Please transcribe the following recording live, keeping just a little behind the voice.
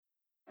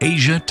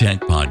Asia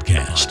Tech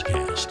Podcast.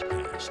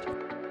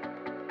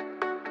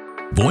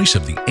 Voice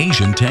of the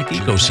Asian tech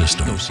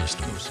ecosystem.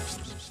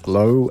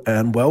 Hello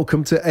and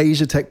welcome to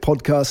Asia Tech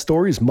Podcast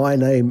Stories. My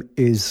name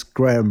is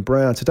Graham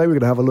Brown. Today we're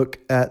going to have a look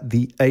at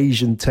the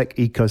Asian tech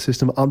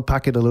ecosystem,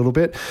 unpack it a little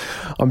bit.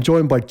 I'm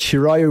joined by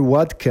Chirayu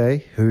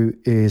Wadke, who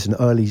is an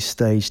early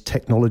stage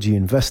technology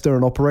investor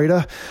and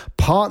operator,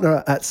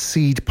 partner at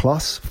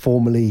SeedPlus,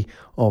 formerly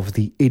of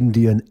the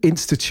Indian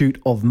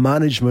Institute of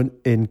Management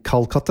in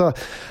Kolkata,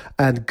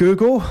 and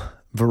Google,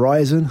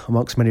 Verizon,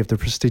 amongst many of the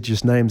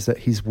prestigious names that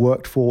he's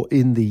worked for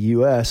in the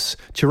US.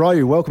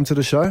 Chirayu, welcome to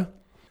the show.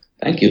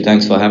 Thank you.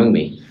 Thanks for having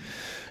me.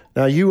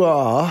 Now, you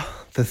are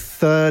the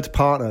third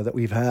partner that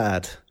we've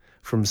had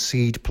from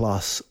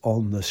SeedPlus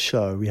on the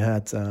show. We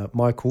had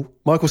Michael.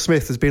 Michael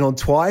Smith has been on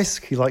twice.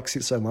 He likes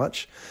it so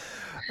much.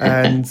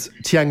 And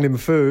Tiang Lim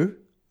Fu.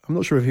 I'm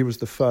not sure if he was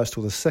the first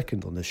or the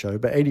second on the show.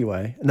 But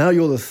anyway, now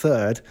you're the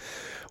third.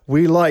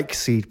 We like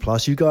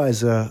SeedPlus. You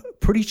guys are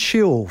pretty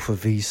chill for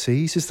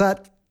VCs. Is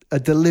that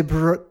a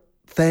deliberate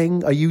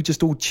thing? Are you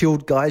just all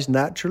chilled guys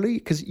naturally?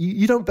 Because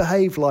you don't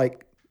behave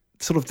like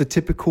sort of the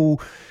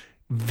typical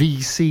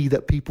VC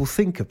that people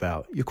think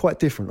about. You're quite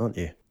different, aren't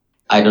you?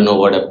 I don't know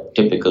what a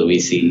typical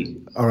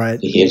VC all right.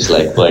 behaves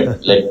like,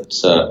 but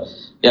let's.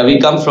 We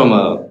come from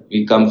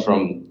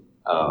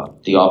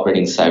the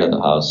operating side of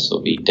the house,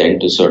 so we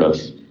tend to sort of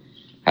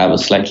have a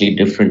slightly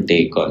different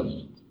take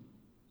on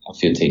a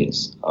few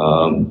things.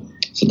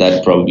 So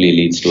that probably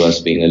leads to us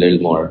being a little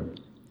more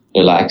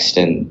relaxed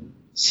and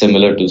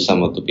similar to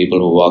some of the people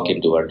who walk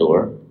into our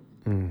door.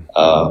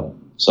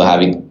 So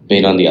having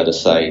been on the other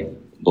side,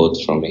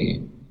 both from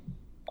a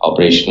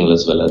operational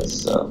as well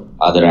as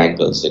other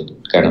angles, it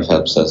kind of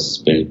helps us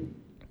build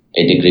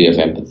a degree of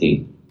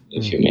empathy,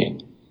 if you may.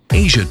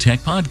 Asia Tech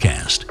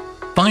Podcast.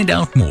 Find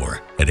out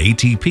more at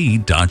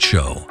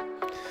atp.show.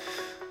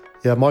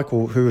 Yeah,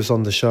 Michael, who was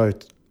on the show,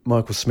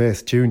 Michael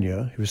Smith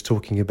Jr., who was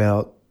talking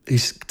about, he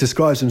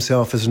describes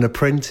himself as an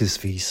apprentice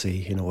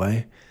VC in a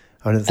way.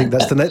 I don't think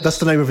that's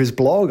the name of his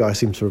blog. I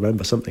seem to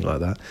remember something like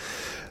that.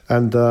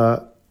 And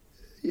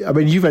I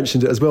mean, you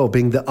mentioned it as well,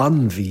 being the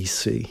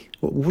un-VC.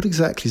 What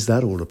exactly is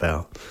that all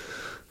about?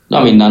 No,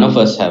 I mean, none of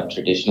us have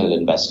traditional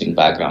investing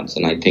backgrounds.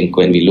 And I think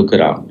when we look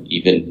around,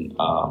 even,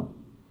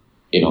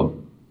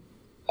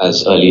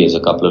 as early as a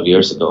couple of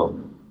years ago,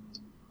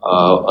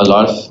 a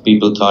lot of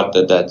people thought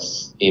that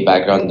that's a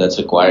background that's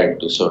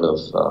required to sort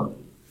of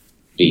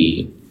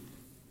be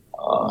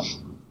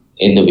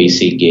in the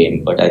VC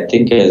game. But I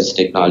think as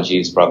technology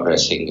is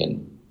progressing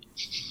and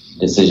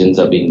decisions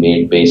are being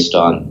made based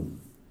on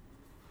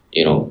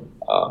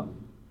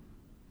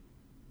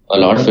a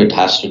lot of it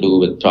has to do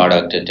with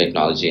product and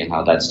technology and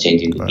how that's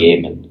changing the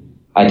game. And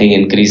I think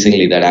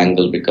increasingly that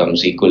angle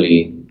becomes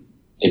equally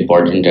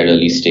important at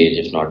early stage,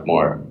 if not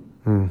more,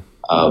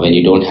 when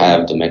you don't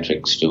have the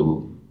metrics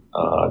to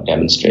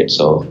demonstrate.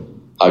 So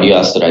how do you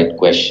ask the right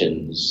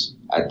questions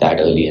at that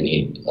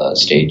early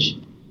stage?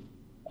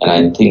 And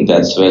I think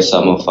that's where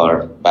some of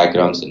our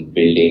backgrounds in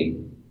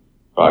building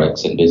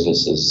products and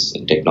businesses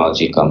and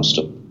technology comes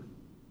to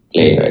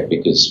play, right?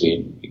 Because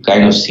we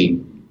kind of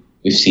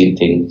we've seen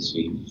things,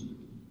 we've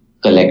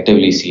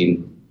collectively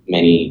seen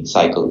many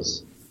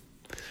cycles,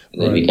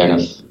 and then we kind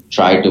of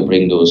try to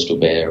bring those to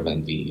bear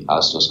when we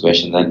ask those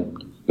questions.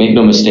 And make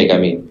no mistake, I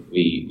mean,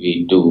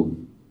 we do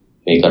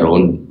make our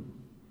own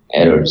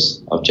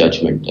errors of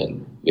judgment,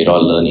 and we're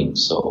all learning.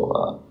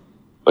 So,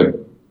 but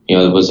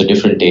it was a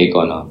different take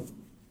on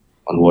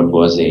what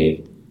was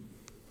a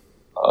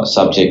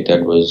subject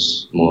that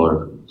was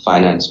more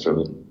finance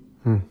driven.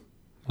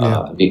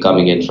 Be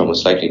coming in from a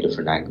slightly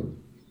different angle.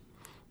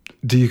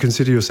 Do you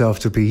consider yourself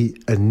to be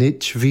a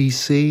niche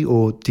VC,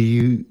 or do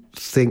you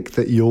think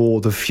that you're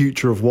the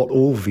future of what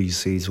all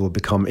VCs will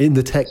become in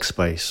the tech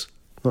space,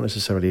 not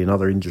necessarily in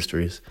other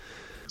industries?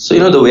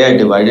 So, the way I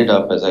divide it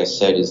up, as I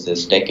said, is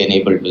there's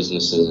tech-enabled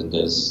businesses and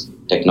there's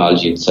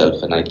technology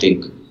itself. And I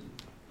think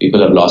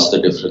people have lost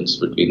the difference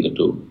between the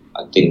two.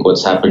 I think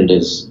what's happened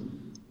is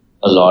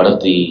a lot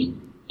of the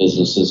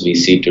businesses we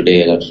see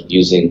today are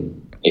using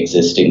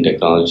existing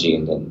technology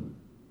and then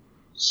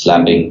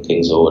slapping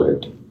things over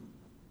it.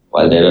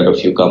 While there are a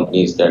few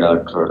companies that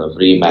are sort of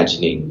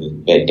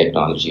reimagining the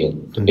technology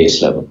at the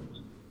base level.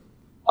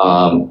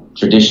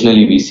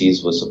 Traditionally,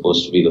 VCs were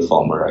supposed to be the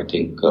former,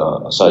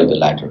 the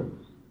latter.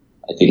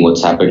 I think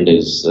what's happened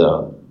is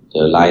the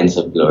lines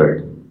have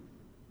blurred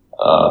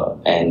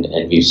and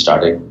we've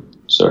started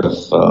sort of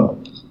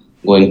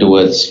going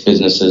towards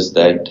businesses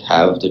that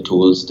have the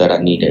tools that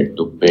are needed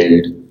to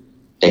build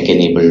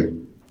tech-enabled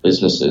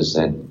businesses.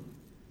 And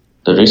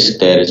the risk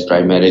there is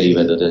primarily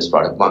whether there's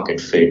product market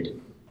fit,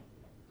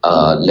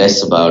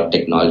 less about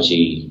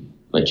technology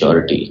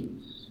maturity.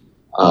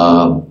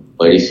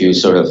 But if you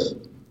sort of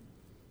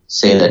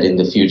say that in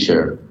the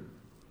future,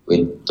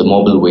 with the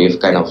mobile wave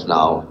kind of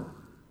now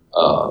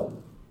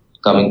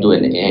coming to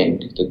an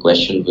end, the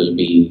question will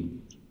be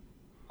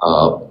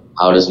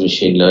how does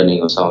machine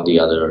learning or some of the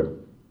other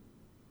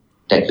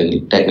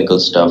technical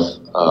stuff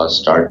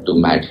start to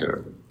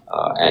matter,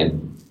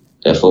 and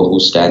therefore who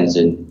stands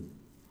in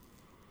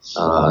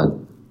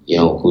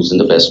who's in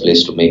the best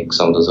place to make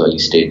some of those early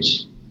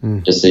stage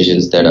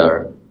decisions that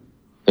are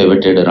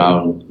pivoted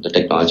around the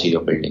technology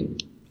you're building.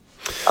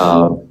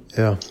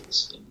 Yeah.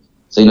 So,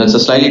 it's a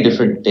slightly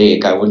different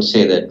take. I would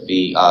say that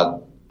we are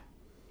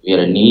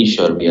a niche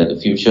or we are the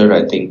future.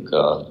 I think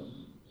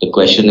the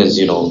question is,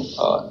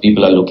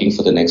 people are looking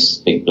for the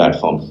next big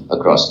platform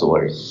across the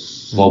world.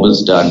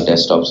 Mobile's done,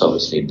 desktop's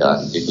obviously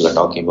done. People are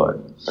talking about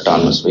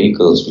autonomous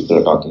vehicles. People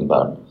are talking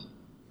about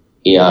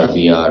AR,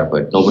 VR,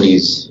 but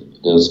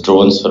there was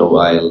drones for a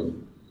while.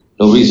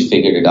 Nobody's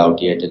figured it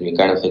out yet, and we're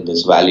kind of in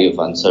this valley of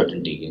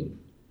uncertainty. And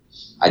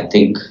I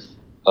think,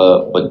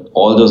 but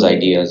all those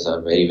ideas are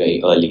very,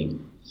 very early,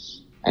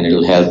 and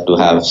it'll help to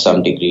have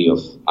some degree of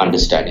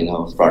understanding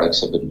how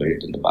products have been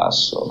built in the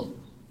past. So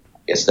I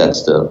guess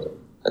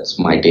that's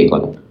my take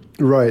on it.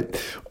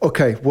 Right.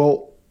 Okay.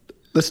 Well,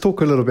 let's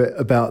talk a little bit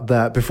about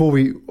that before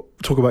we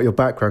talk about your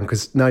background,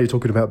 because now you're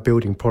talking about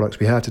building products.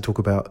 We had to talk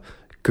about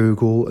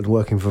Google and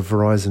working for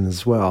Verizon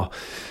as well.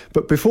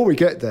 But before we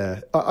get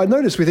there, I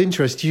noticed with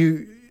interest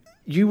you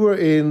were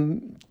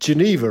in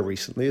Geneva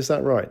recently. Is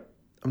that right?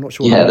 I'm not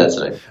sure. Yeah, that's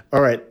right.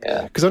 All right.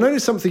 Because I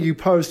noticed something you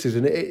posted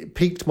and it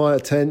piqued my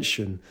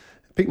attention,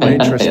 piqued my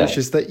interest, which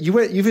is that you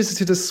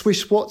visited a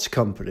Swiss watch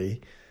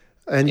company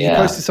and you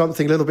posted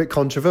something a little bit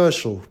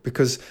controversial,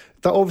 because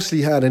that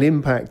obviously had an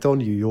impact on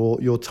you,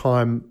 your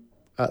time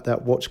at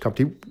that watch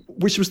company.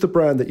 Which was the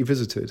brand that you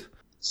visited?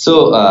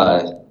 So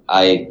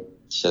I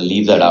shall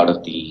leave that out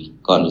of the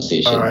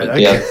conversation. Right, but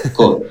they are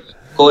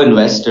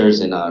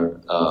co-investors in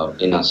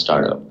our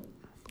startup.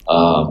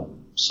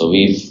 So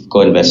we've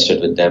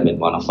co-invested with them in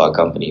one of our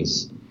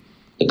companies.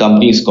 The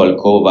company is called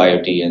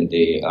CoVIOT, and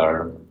they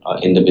are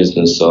in the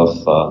business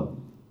of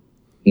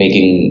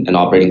making an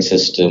operating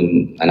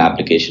system, an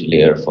application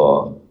layer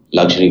for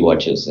luxury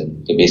watches.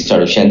 And they're based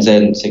out of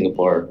Shenzhen,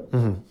 Singapore,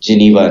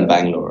 Geneva, and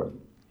Bangalore.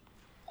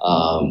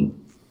 A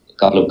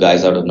couple of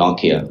guys out of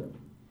Nokia.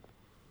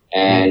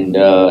 And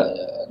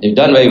they've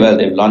done very well.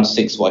 They've launched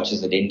 6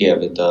 watches in India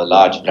with a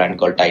large brand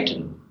called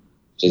Titan,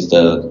 which is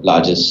the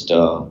largest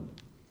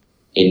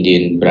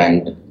Indian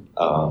brand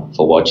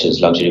for watches,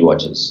 luxury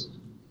watches.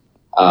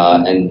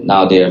 And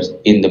now they're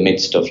in the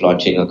midst of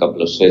launching a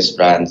couple of Swiss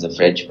brands, a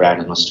French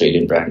brand, an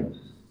Australian brand.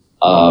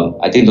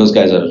 I think those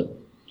guys are,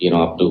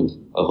 up to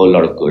a whole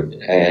lot of good.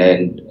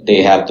 And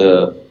I had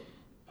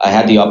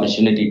the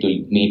opportunity to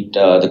meet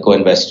the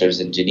co-investors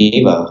in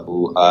Geneva,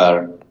 who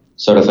are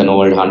sort of an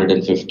old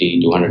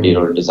 150 to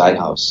 100-year-old design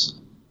house,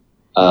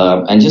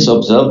 and just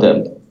observe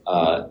them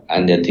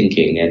and their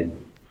thinking. And it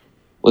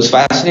was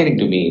fascinating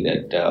to me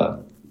that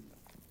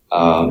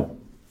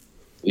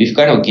we've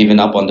kind of given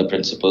up on the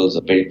principles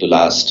of built to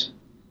last.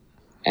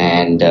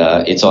 And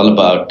it's all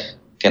about,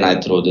 can I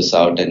throw this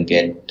out and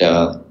get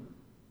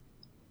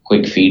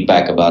quick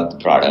feedback about the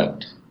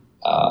product?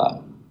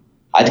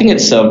 I think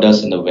it served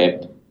us in the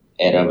web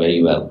era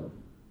very well.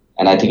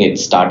 And I think it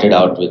started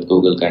out with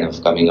Google kind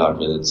of coming out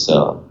with its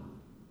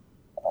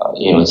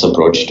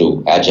approach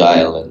to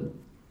agile and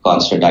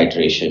constant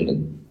iteration.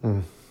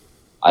 And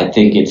I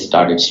think it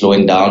started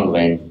slowing down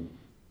when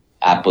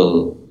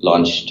Apple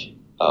launched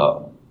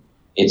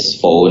its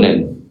phone,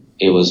 and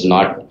it was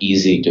not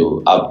easy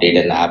to update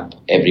an app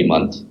every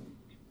month.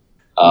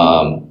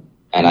 And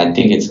I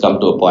think it's come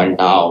to a point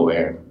now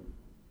where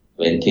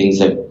when things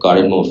have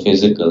gotten more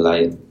physical,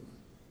 I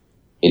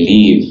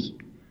believe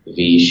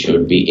we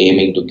should be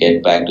aiming to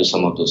get back to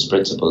some of those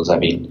principles. I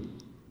mean,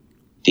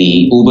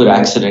 the Uber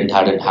accident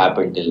hadn't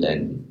happened till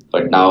then,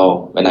 but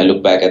now when I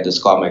look back at this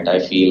comment, I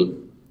feel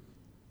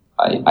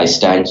I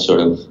stand sort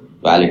of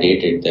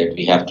validated that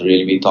we have to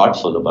really be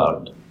thoughtful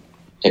about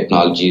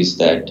technologies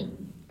that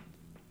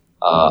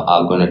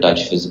are going to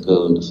touch the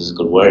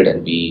physical world,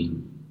 and be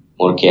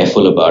more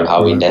careful about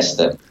how we test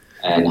them.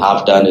 And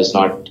half done is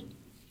not,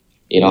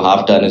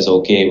 half done is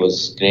okay. It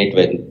was great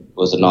when it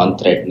was a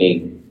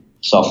non-threatening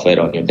software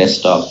on your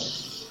desktop,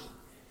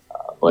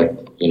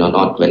 but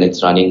not when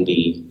it's running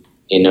the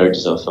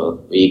innards of a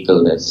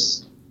vehicle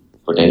that's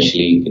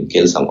potentially can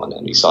kill someone,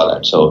 and we saw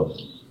that. So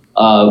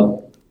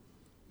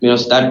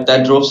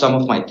that drove some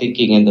of my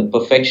thinking and the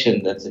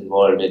perfection that's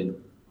involved in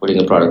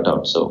putting a product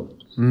out. So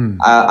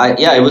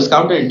it was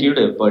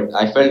counterintuitive, but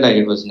I felt like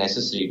it was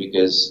necessary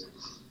because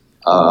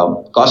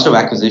cost of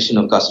acquisition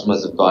of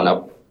customers have gone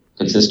up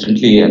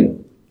consistently,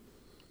 and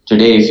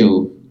today if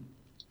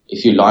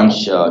you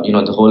launch,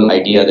 the whole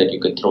idea that you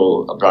could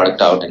throw a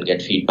product out and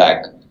get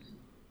feedback,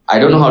 I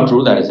don't know how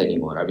true that is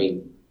anymore. I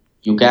mean,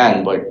 you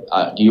can, but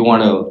do you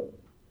want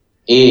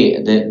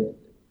to,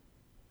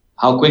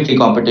 how quickly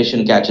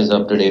competition catches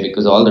up today,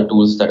 because all the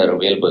tools that are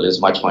available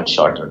is much, much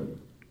shorter.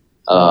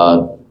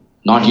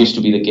 Not used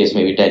to be the case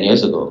maybe 10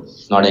 years ago,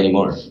 not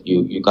anymore.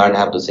 You can't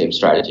have the same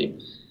strategy.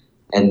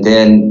 And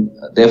then,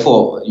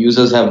 therefore,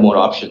 users have more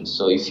options.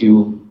 So if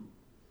you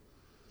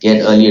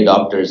get early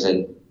adopters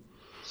and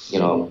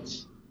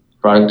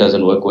product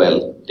doesn't work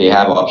well, they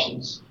have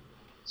options.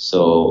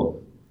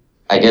 So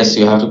I guess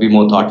you have to be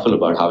more thoughtful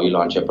about how you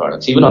launch your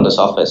products, even on the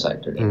software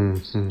side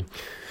today.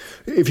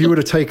 If you were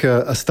to take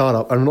a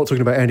startup, I'm not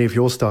talking about any of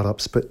your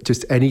startups, but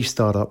just any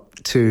startup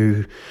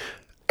to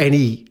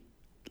any,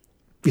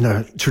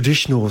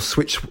 traditional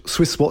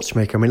Swiss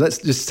watchmaker. I mean, let's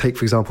just take,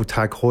 for example,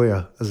 Tag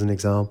Heuer as an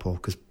example,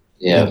 because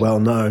they're well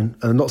known.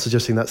 And I'm not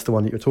suggesting that's the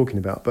one that you're talking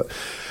about. But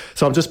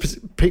so I'm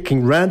just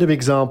picking random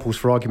examples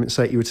for argument's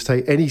sake. You were to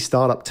take any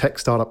tech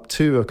startup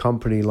to a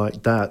company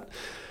like that,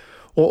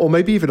 or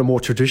maybe even a more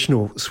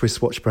traditional Swiss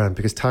watch brand,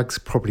 because Tag's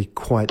probably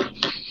quite,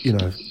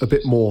 a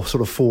bit more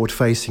sort of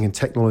forward-facing and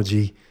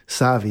technology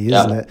savvy,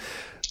 isn't it?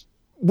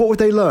 What would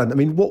they learn? I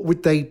mean, what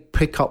would they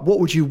pick up? What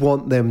would you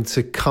want them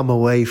to come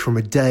away from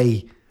a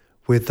day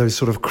with those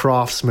sort of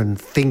craftsmen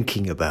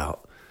thinking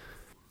about?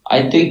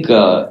 I think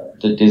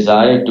the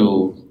desire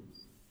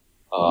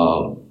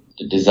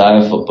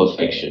for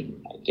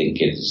perfection, I think,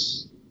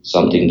 is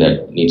something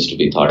that needs to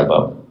be thought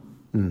about.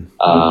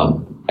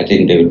 I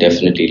think they would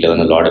definitely learn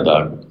a lot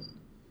about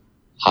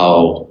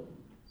how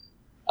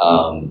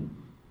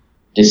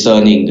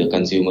discerning the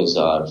consumers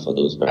are for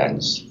those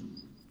brands.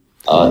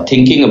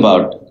 Thinking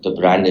about the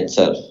brand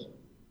itself,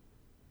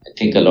 I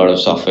think a lot of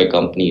software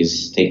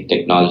companies think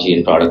technology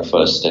and product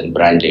first and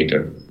brand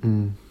later.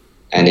 And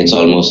it's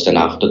almost an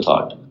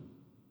afterthought.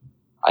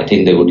 I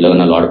think they would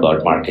learn a lot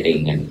about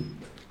marketing and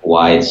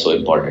why it's so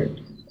important,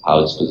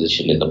 how it's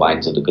positioned in the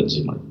minds of the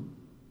consumer.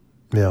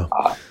 Yeah.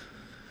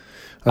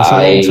 That's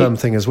a long-term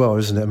thing as well,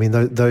 isn't it? I mean,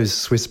 those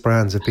Swiss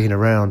brands have been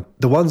around.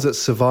 The ones that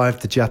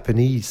survived the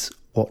Japanese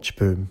watch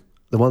boom,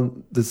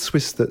 the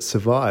Swiss that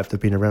survived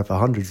have been around for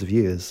hundreds of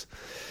years.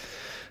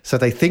 So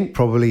they think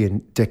probably in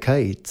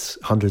decades,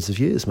 hundreds of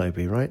years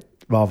maybe, right?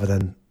 Rather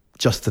than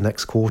just the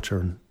next quarter.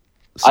 And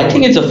so I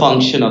think it's a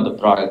function of the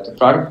product. The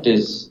product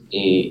is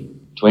a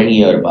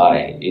 20-year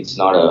buy. It's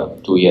not a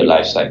 2-year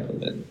life cycle.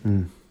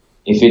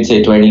 If it's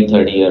a 20,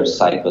 30-year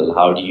cycle,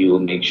 how do you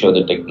make sure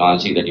the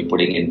technology that you're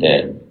putting in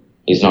there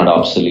is not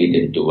obsolete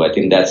in 2? I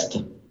think that's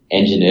the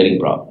engineering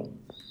problem.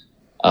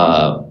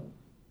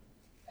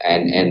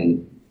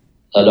 And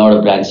a lot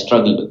of brands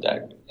struggle with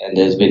that. And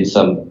there's been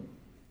some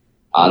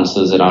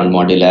answers around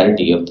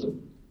modularity of the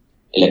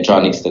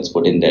electronics that's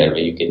put in there, where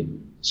you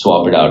can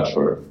swap it out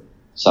for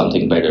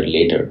something better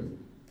later.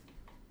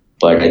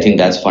 But I think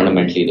that's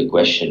fundamentally the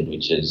question,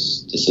 which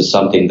is, this is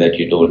something that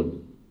you don't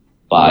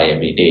buy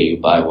every day. You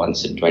buy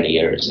once in 20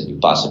 years and you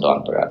pass it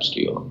on perhaps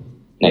to your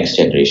next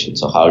generation.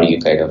 So how do you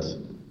kind of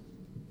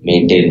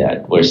maintain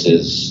that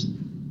versus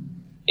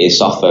a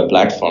software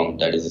platform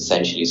that is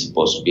essentially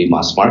supposed to be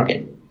mass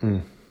market?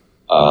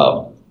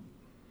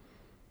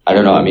 I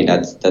don't know. I mean,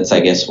 that's I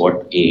guess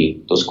what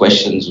those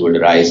questions would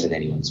arise in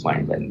anyone's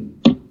mind when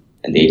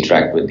they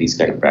interact with these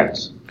kind of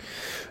brands.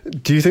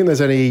 Do you think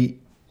there's any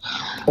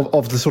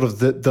of the sort of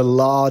the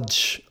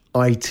large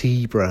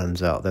IT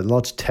brands out there,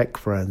 large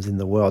tech brands in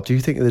the world? Do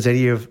you think there's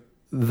any of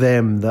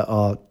them that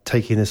are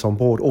taking this on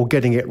board or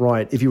getting it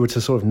right? If you were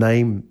to sort of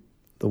name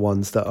the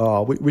ones that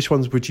are, which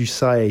ones would you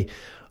say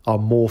are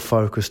more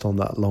focused on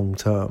that long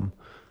term?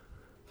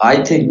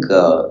 I think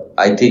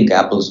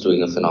Apple's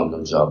doing a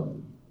phenomenal job.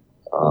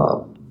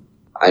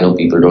 I know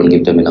people don't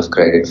give them enough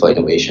credit for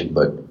innovation,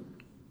 but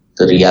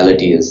the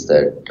reality is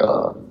that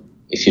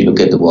if you look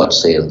at the watch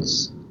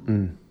sales,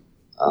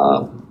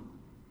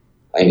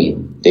 I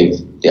mean, they're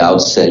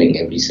outselling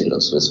every single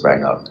Swiss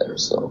brand out there.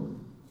 So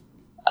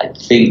I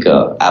think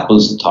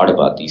Apple's thought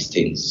about these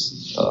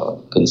things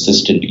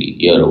consistently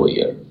year over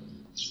year.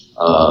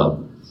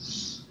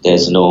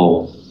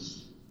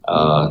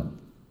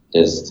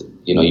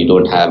 You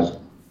don't have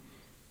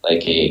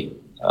like a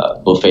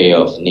buffet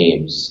of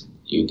names.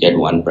 You get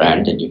one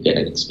brand and you get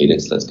an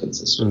experience that's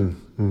consistent.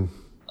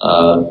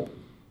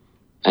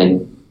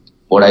 And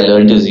what I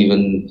learned is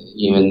even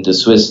the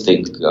Swiss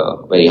think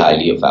very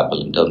highly of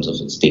Apple in terms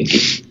of its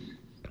thinking.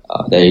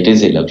 That it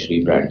is a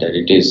luxury brand, that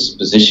it is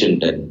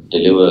positioned and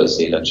delivers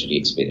a luxury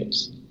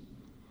experience.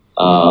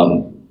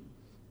 I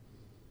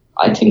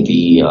think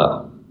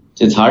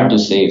it's hard to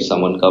say if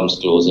someone comes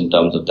close in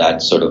terms of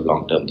that sort of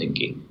long-term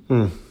thinking.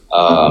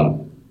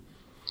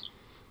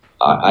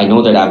 I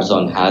know that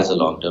Amazon has a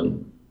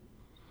long-term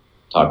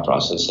thought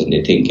process and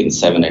they think in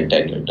 7 and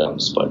 10-year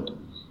terms, but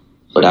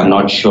I'm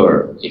not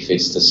sure if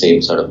it's the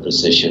same sort of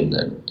precision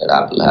that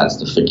Apple has,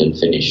 the fit and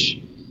finish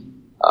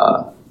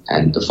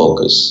and the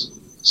focus.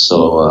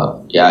 So,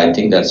 I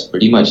think that's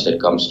pretty much that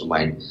comes to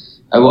mind.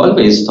 I've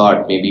always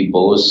thought maybe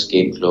Bose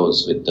came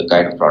close with the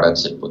kind of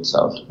products it puts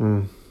out,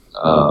 and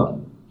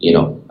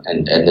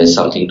there's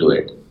something to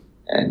it.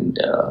 And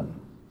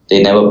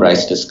they never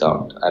price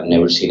discount. I've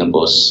never seen a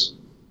Bose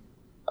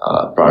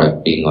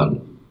product being on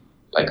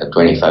like a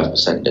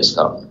 25%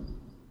 discount.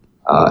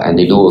 And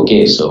they do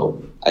okay, so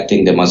I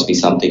think there must be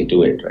something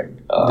to it, right?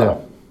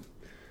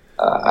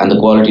 And the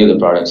quality of the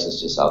products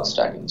is just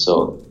outstanding.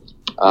 So,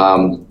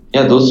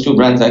 those two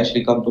brands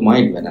actually come to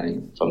mind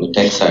from the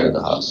tech side of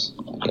the house,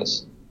 I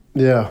guess.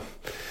 Yeah.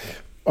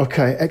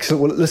 Okay,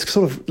 excellent. Well, let's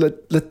sort of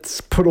let's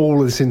put all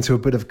of this into a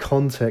bit of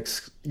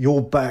context.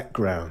 Your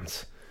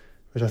background,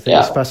 which I think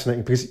is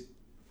fascinating, because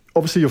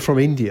obviously you're from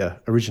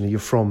India originally. You're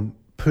from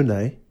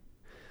Pune.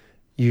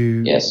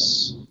 You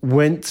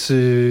went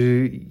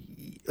to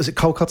is it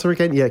Kolkata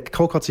again? Yeah,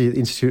 Kolkata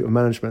Institute of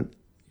Management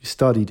you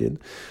studied in.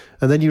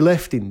 And then you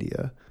left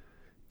India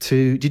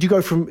did you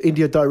go from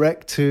India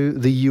direct to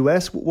the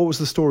US? What was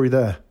the story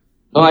there?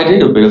 No, I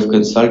did a bit of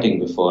consulting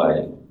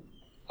before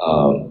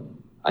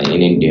I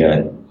in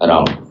India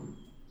around.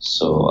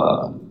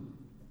 So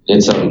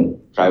did some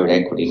private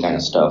equity kind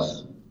of stuff,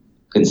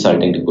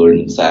 consulting to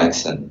Goldman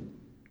Sachs and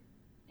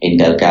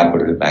Intel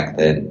Capital back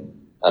then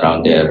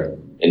around their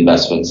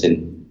investments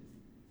in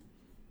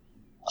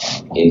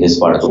this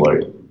part of the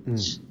world.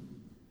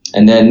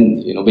 And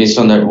then, based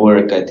on that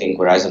work, I think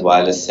Verizon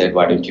Wireless said,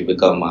 why don't you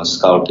become a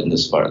scout in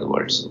this part of the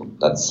world? So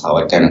that's how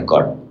I kind of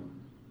got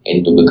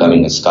into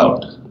becoming a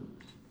scout.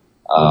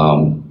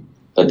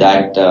 But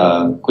that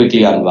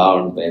quickly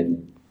unwound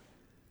when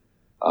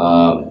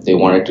they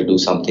wanted to do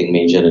something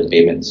major in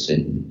payments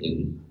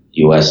in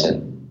US.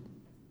 And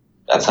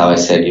that's how I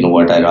said, you know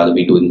what, I'd rather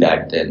be doing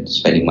that than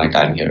spending my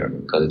time here,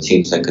 because it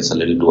seems like it's a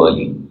little too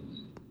early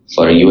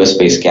for a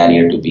US-based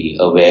carrier to be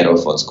aware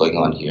of what's going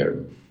on here.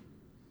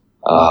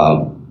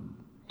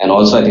 And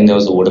also, I think there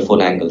was a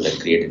Vodafone angle that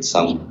created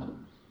some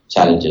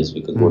challenges,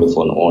 because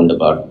Vodafone owned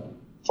about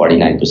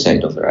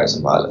 49% of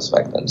Verizon Wireless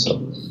back then. So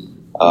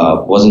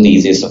it wasn't the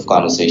easiest of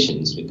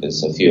conversations,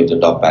 because a few of the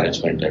top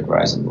management at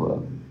Verizon were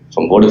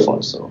from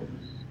Vodafone. So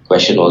the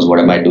question was, what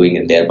am I doing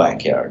in their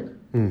backyard?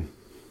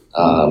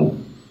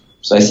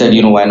 So I said,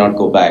 why not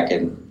go back?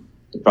 And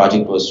the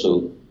project was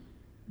to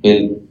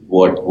build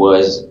what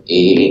was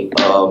a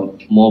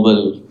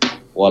mobile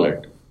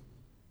wallet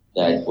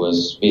that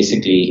was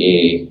basically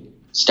a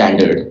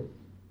standard,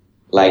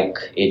 like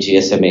a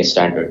GSMA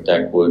standard,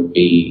 that would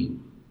be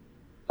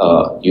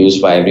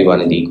used by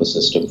everyone in the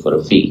ecosystem for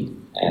a fee.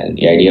 And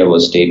the idea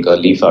was take a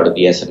leaf out of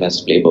the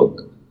SMS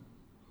playbook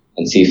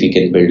and see if we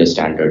can build a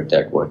standard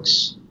that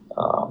works.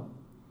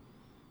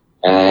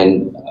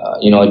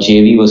 A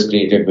JV was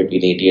created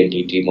between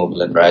AT&T,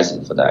 T-Mobile, and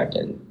Verizon for that.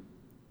 And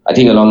I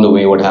think along the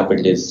way, what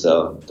happened is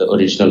the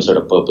original sort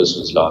of purpose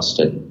was lost,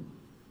 and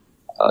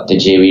the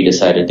JV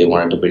decided they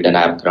wanted to build an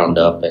app ground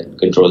up and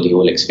control the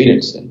whole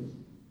experience, and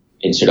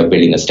instead of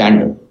building a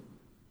standard.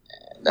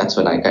 And that's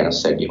when I kind of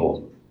said,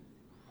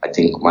 I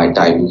think my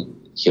time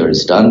here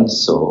is done.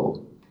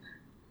 So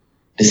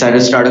decided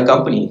to start a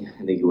company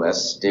in the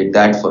US, did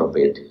that for a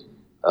bit,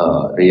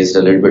 raised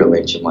a little bit of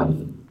venture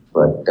money,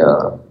 but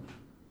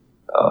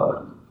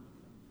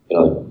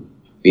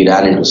we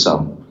ran into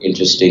some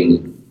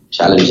interesting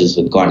challenges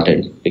with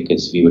content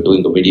because we were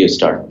doing a video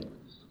start.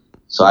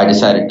 So I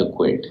decided to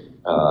quit.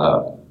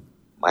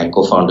 My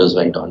co-founders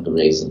went on to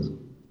raise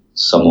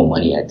some more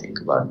money, I think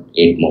about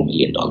 $8 more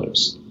million.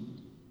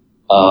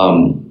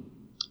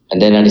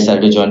 And then I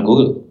decided to join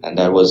Google, and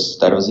that was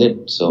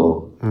it.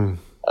 So,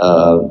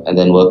 and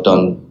then worked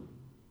on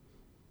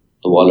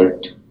the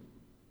wallet.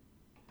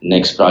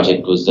 Next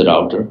project was the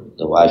router,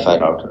 the Wi-Fi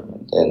router.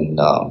 And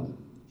then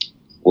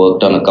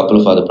worked on a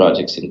couple of other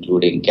projects,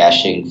 including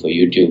caching for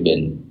YouTube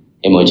in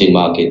emerging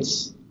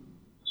markets.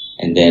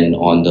 And then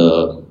on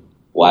the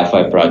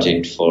Wi-Fi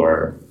project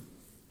for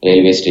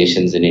railway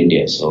stations in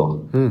India.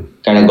 So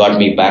kind of got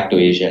me back to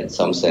Asia in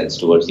some sense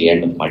towards the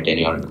end of my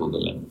tenure at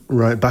Google.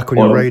 Right, back on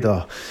your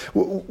radar.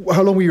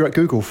 How long were you at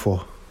Google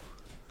for?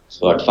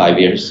 So about 5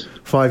 years.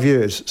 5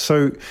 years.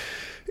 So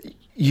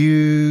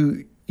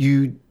you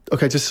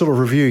okay, just sort of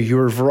review. You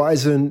were at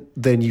Verizon,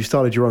 then you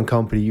started your own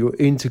company. You were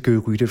into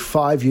Google. You did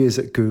 5 years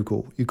at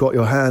Google. You got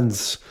your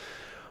hands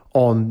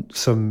on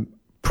some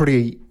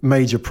pretty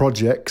major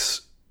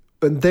projects.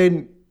 And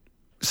then,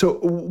 so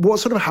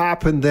what sort of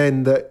happened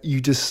then that you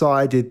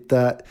decided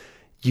that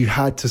you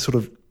had to sort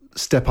of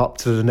step up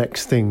to the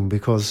next thing?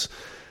 Because,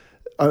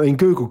 I mean,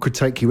 Google could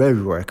take you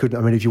everywhere, couldn't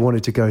it? I mean, if you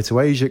wanted to go to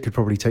Asia, it could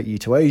probably take you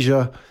to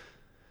Asia.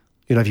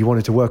 If you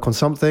wanted to work on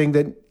something,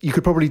 then you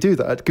could probably do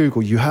that at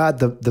Google. You had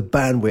the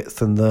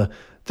bandwidth and the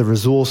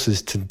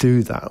resources to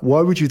do that. Why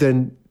would you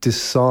then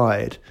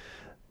decide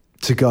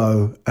to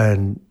go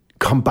and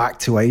come back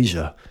to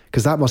Asia?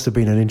 Because that must have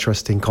been an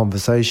interesting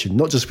conversation,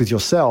 not just with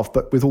yourself,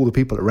 but with all the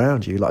people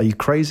around you. Like, are you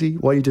crazy?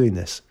 Why are you doing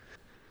this?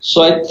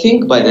 So I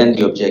think by then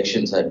the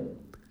objections had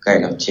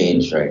kind of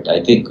changed, right?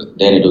 I think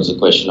then it was a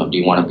question of, do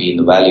you want to be in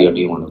the Valley or do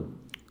you want to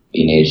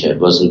be in Asia? It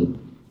wasn't,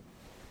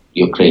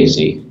 you're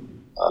crazy.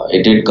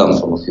 It did come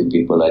from a few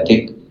people. I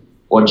think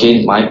what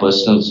changed my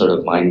personal sort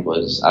of mind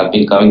was I've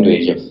been coming to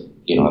Asia,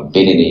 I've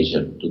been in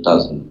Asia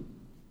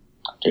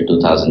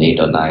 2008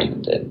 or 9,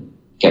 and then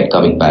kept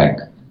coming back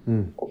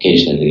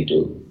occasionally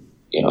to,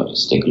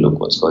 just take a look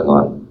what's going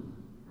on.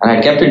 And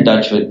I kept in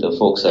touch with the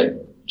folks at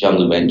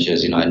Jungle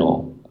Ventures. I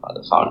know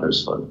the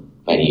founders for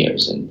many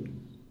years, and,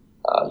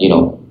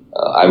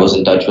 I was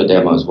in touch with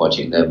them. I was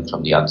watching them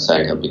from the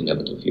outside, helping them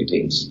with a few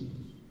things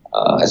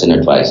as an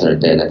advisor.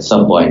 And then at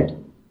some point,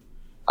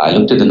 I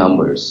looked at the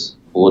numbers,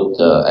 both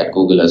at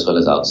Google as well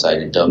as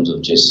outside, in terms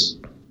of just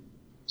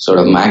sort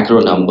of macro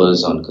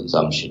numbers on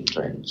consumption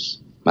trends,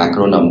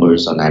 macro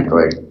numbers on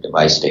Android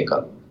device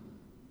take-up,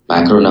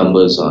 macro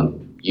numbers on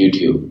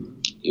YouTube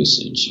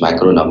usage,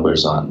 macro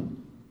numbers on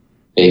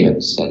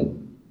payments.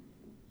 And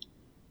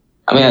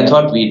I mean, I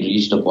thought we'd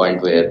reached a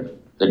point where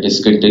the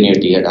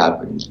discontinuity had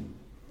happened,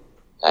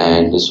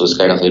 and this was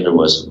kind of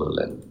irreversible.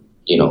 And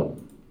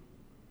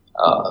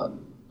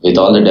with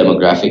all the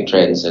demographic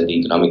trends and the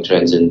economic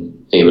trends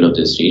in favor of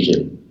this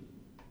region,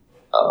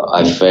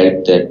 I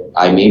felt that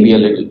I may be a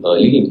little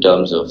early in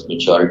terms of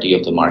maturity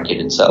of the market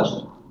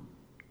itself,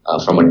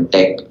 from a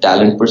tech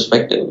talent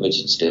perspective, which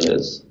it still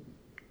is.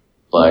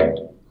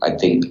 But I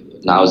think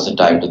now is the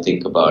time to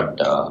think about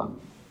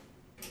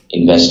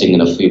investing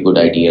in a few good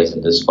ideas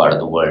in this part of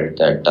the world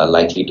that are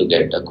likely to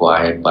get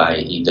acquired by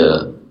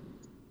either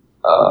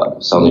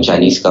some of the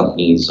Chinese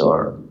companies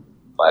or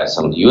by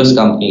some of the US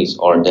companies,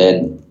 or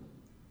then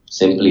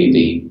simply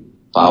the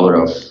power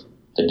of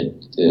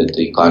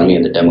the economy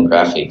and the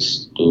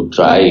demographics to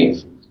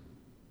drive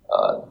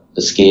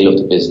the scale of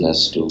the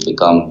business to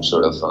become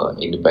sort of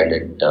an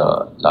independent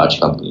large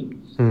company.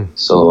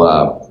 So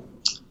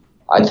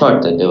I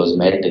thought that there was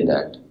merit in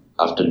that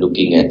after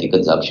looking at the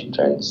consumption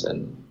trends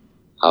and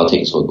how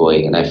things were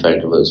going, and I felt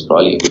it was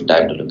probably a good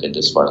time to look at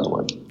this part of the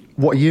world.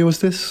 What year was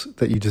this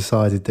that you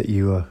decided that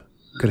you were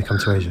going to come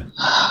to Asia?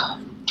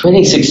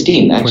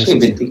 2016. Actually, I've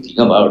been thinking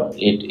about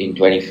it in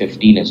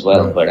 2015 as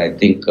well, right. But I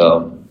think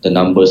the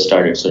numbers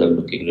started sort of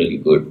looking really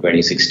good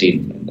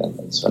 2016, and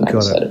that's when I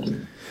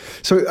decided.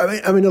 So,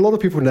 I mean, a lot of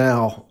people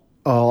now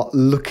are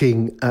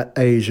looking at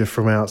Asia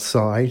from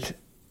outside,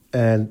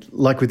 and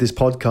like with this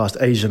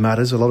podcast, Asia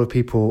Matters, a lot of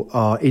people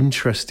are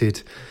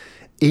interested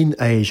in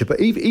Asia. But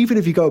even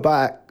if you go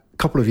back a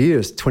couple of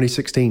years,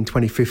 2016,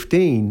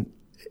 2015,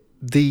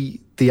 the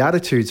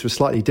attitudes were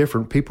slightly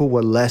different. People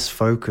were less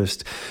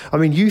focused. I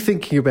mean, you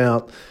thinking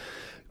about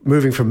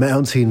moving from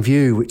Mountain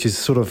View, which is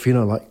sort of,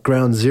 like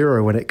ground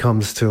zero when it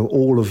comes to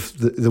all of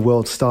the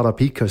world's startup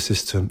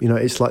ecosystem,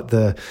 it's like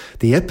the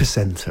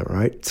epicenter,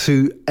 right?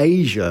 To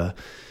Asia,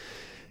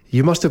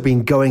 you must have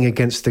been going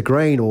against the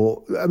grain,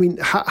 or, I mean,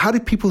 how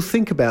did people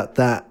think about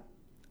that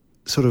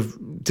sort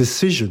of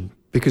decision?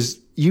 Because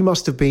you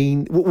must have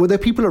been, were there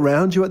people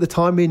around you at the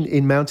time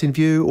in Mountain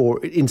View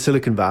or in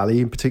Silicon Valley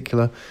in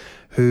particular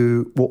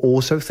who were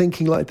also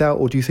thinking like that?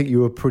 Or do you think you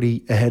were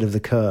pretty ahead of the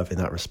curve in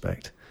that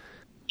respect?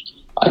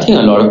 I think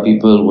a lot of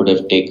people would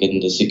have taken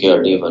the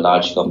security of a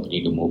large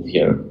company to move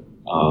here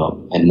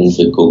and move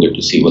with Google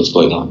to see what's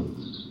going on.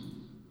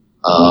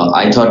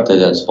 I thought that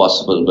that's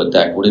possible, but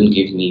that wouldn't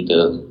give me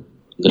the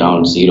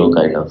ground zero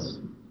kind of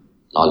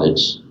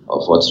knowledge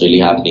of what's really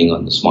happening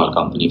on the small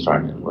company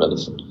front and what are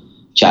the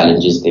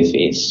challenges they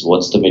face,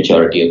 what's the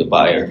maturity of the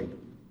buyer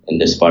in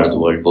this part of the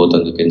world, both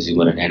on the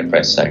consumer and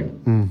enterprise side.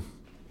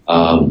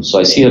 So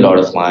I see a lot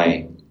of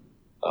my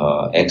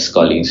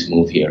ex-colleagues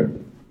move here,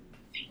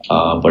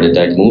 but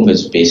that move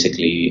is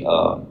basically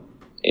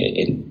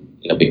in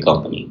a big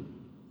company.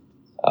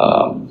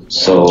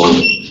 So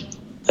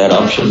that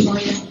option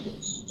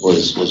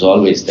was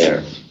always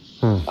there.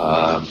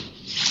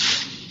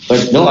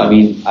 But no, I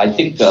mean, I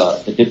think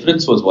the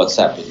difference was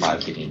WhatsApp, in my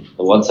opinion.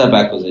 The WhatsApp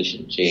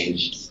acquisition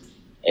changed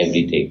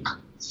everything.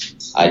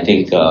 I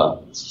think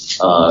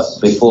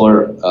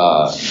before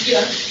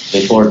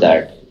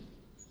that,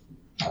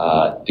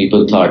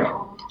 people thought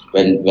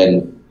when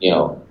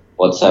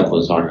WhatsApp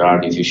was not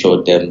around, if you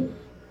showed them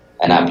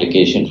an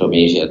application from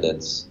Asia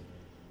that's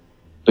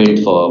built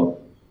for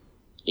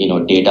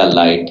data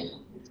light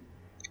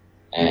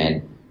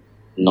and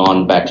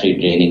non-battery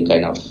draining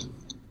kind of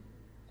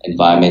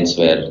environments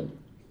where the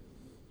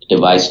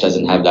device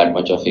doesn't have that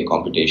much of a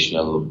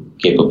computational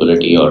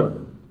capability or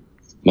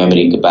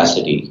memory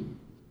capacity,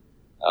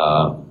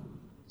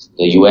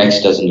 the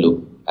UX doesn't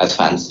look as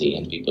fancy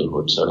and people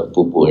would sort of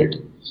poo-poo it.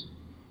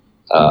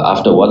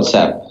 After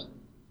WhatsApp,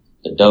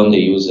 the term they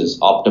use is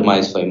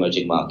optimized for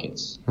emerging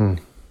markets.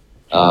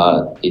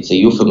 It's a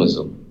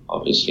euphemism,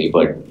 obviously,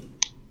 but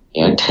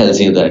it tells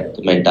you that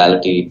the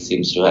mentality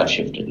seems to have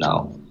shifted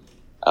now.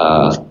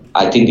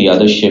 I think the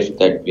other shift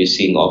that we're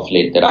seeing of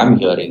late that I'm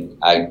hearing,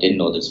 I didn't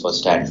know this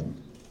firsthand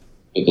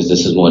because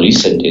this is more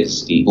recent,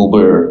 is the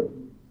Uber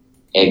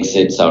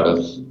exits out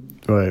of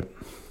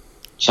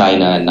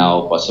China and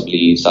now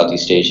possibly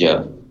Southeast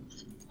Asia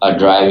are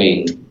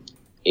driving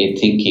a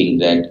thinking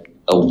that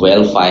a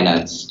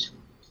well-financed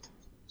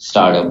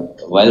startup,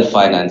 a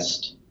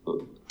well-financed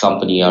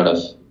company out of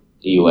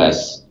the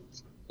US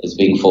is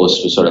being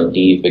forced to sort of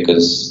leave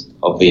because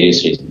of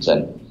various reasons.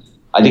 And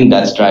I think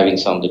that's driving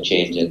some of the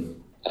change and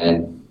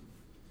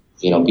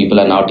people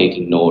are now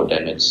taking note,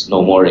 and it's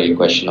no more a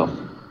question of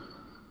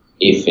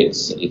if,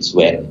 it's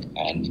when.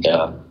 And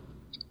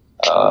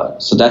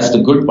so that's the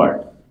good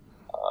part.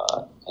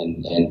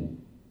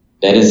 And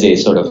there is a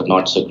sort of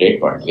not so great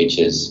part, which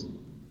is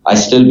I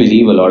still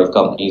believe a lot of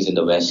companies in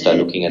the West are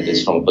looking at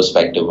this from a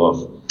perspective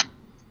of,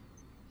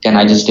 can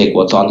I just take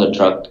what's on the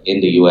truck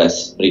in the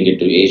US, bring it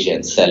to Asia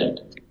and sell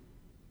it?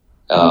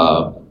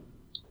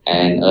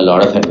 And a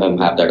lot of them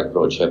have that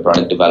approach where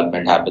product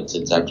development happens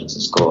in San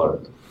Francisco or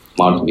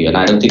Mountain View. And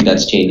I don't think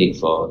that's changing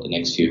for the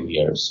next few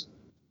years.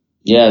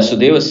 Yeah, so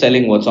they were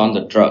selling what's on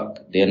the truck.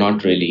 They're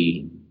not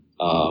really,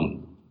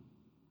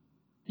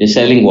 they're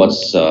selling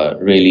what's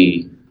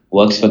really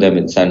works for them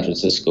in San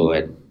Francisco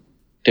and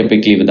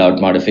typically without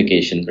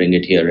modification, bring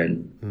it here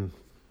and,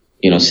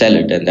 sell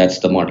it. And that's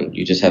the model.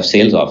 You just have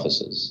sales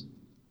offices.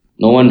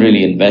 No one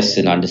really invests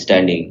in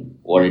understanding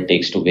what it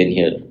takes to win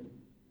here.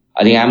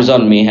 I think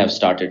Amazon may have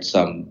started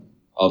some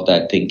of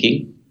that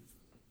thinking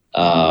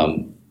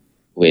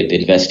with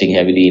investing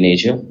heavily in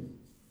Asia.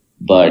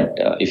 But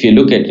if you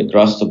look at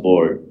across the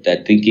board,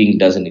 that thinking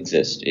doesn't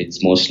exist.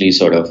 It's mostly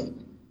sort of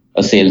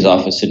a sales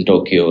office in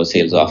Tokyo, a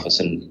sales office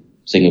in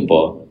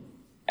Singapore,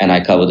 and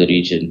I cover the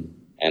region.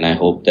 And I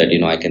hope that,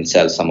 I can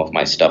sell some of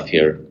my stuff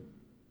here.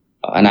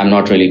 And I'm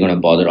not really going to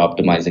bother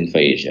optimizing for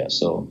Asia.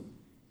 So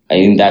I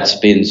think that's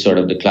been sort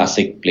of the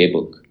classic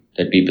playbook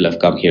that people have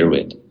come here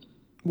with.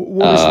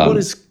 What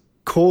is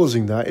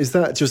causing that? Is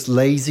that just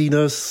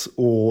laziness,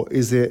 or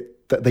is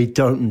it that they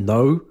don't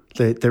know?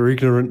 They're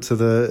ignorant to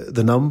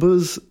the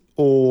numbers,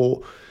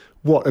 or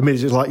what? I mean,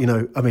 it's like,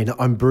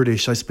 I'm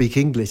British, I speak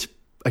English.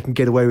 I can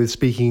get away with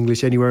speaking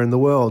English anywhere in the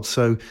world.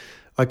 So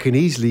I can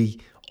easily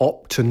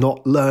opt to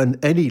not learn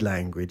any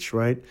language,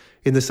 right?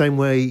 In the same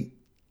way,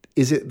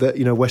 is it that,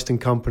 Western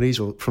companies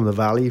or from the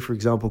Valley, for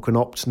example, can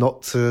opt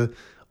not to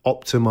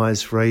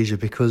optimize for Asia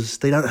because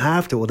they don't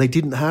have to, or they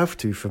didn't have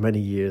to for many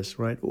years,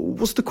 right?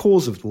 What's the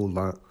cause of all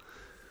that?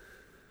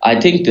 I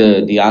think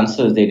the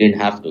answer is they didn't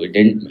have to. It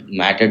didn't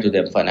matter to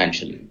them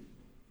financially.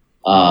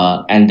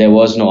 And there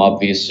was no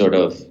obvious sort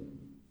of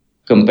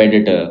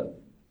competitor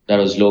that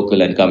was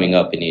local and coming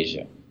up in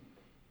Asia.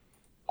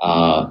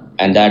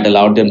 And that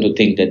allowed them to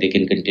think that they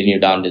can continue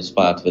down this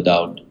path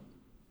without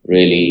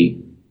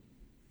really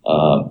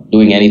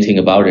doing anything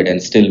about it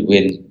and still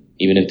win,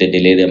 even if they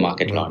delay their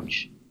market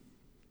launch.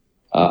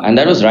 And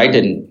that was right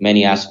in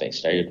many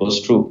aspects, right? It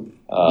was true.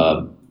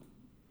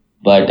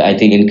 But I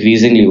think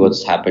increasingly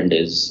what's happened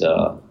is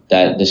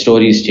that the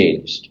story's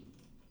changed.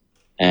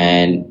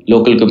 And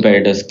local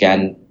competitors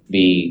can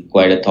be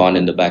quite a thorn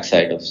in the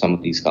backside of some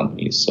of these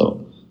companies.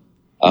 So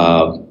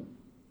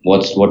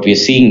what we're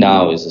seeing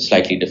now is a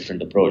slightly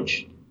different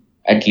approach,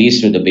 at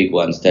least with the big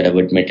ones that have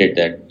admitted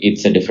that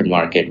it's a different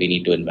market, we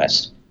need to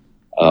invest,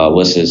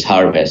 versus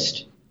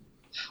harvest,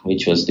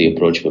 which was the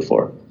approach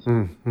before.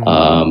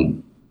 Mm-hmm.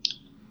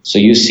 So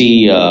you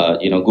see,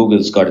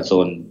 Google's got its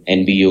own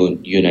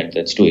NBU unit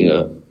that's doing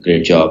a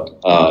great job.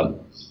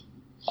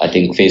 I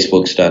think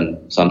Facebook's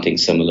done something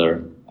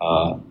similar,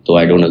 though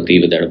I don't agree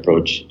with that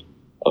approach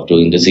of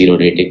doing the zero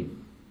rating.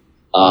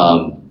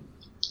 And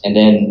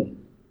then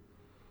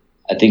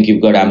I think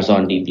you've got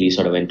Amazon deeply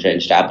sort of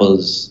entrenched.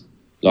 Apple's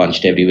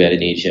launched everywhere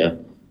in Asia,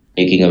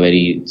 taking a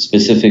very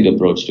specific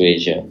approach to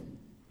Asia,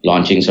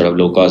 launching sort of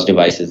low-cost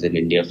devices in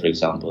India, for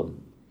example.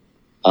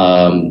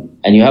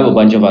 And you have a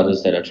bunch of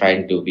others that are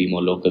trying to be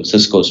more local.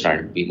 Cisco's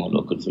trying to be more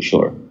local for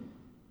sure.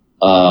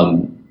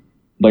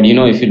 But,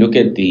 if you look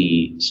at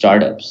the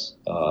startups,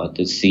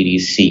 the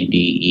Series C, D,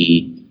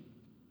 E,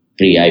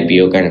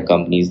 pre-IPO kind of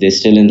companies, they're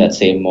still in that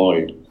same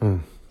mold.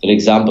 For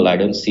example, I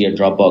don't see a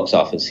Dropbox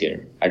office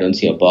here. I don't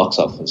see a box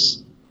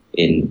office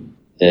in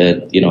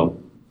they're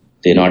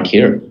not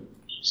here.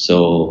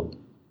 So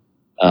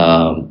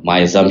my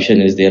assumption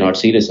is they're not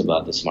serious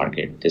about this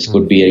market. This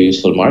could be a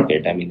useful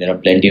market. I mean, there are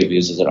plenty of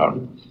users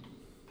around.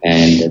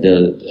 And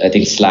I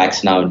think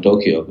Slack's now in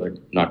Tokyo, but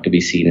not to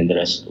be seen in the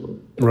rest of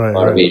the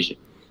world, of Asia.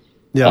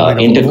 Yeah,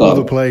 of all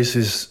the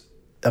places,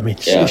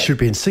 it should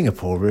be in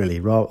Singapore, really,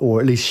 or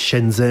at least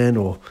Shenzhen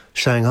or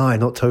Shanghai,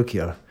 not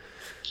Tokyo.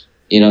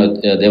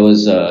 There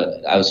was,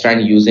 I was trying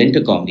to use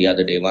Intercom the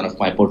other day. One of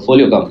my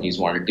portfolio companies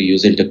wanted to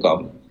use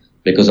Intercom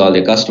because all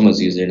their customers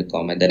use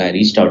Intercom. And then I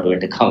reached out to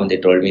Intercom and they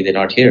told me they're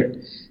not here.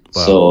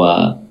 Wow. So,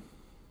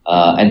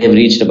 and they've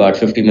reached about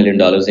 $50 million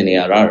in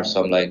ARR.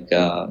 So I'm like,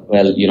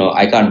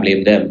 I can't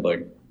blame them.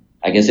 But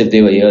I guess if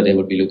they were here, they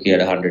would be looking at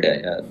 100,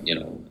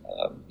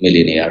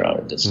 million ARR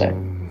at this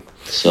time.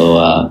 So,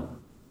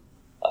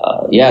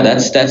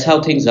 that's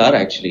how things are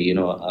actually.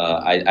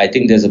 I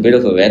think there's a bit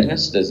of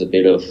awareness. There's a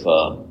bit of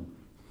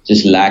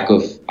just lack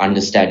of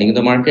understanding of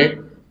the market.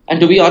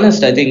 And to be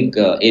honest, I think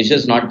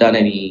Asia's not done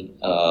them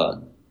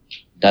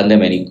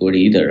any good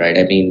either, right?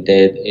 I mean,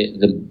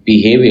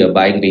 the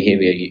buying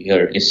behavior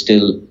here is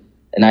still,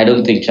 and I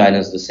don't think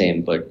China's the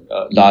same, but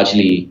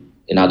largely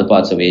in other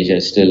parts of Asia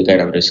is still kind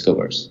of risk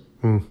averse.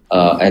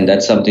 And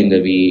that's something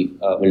that we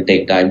will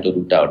take time to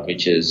root out,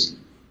 which is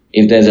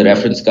if there's a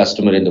reference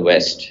customer in the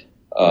West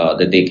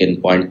that they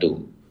can point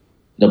to,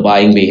 the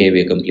buying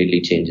behavior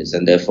completely changes.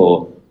 And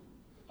therefore,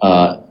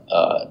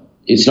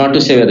 it's not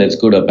to say whether it's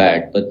good or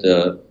bad, but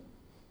the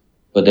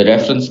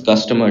reference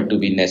customer to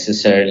be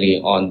necessarily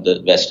on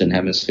the Western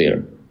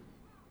Hemisphere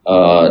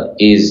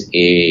is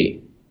a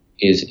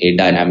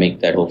dynamic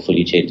that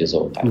hopefully changes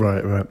over time.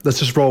 Right. That's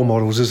just role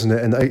models, isn't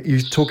it? And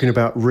you're talking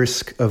about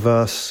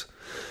risk-averse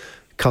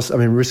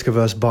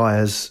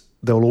buyers.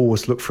 They'll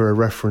always look for a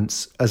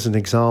reference as an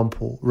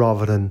example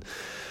rather than,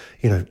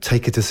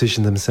 take a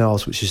decision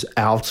themselves, which is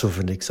out of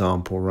an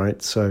example,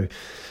 right? So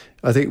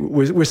I think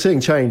we're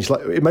seeing change.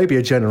 Like it may be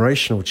a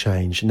generational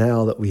change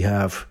now that we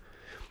have,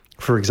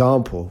 for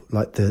example,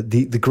 like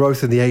the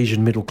growth in the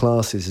Asian middle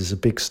classes is a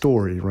big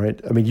story,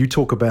 right? I mean, you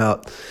talk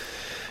about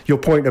your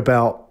point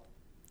about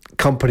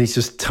companies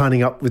just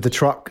turning up with the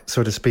truck,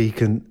 so to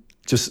speak, and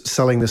just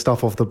selling the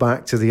stuff off the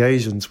back to the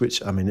Asians,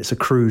 which, I mean, it's a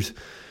crude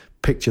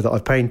picture that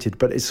I've painted,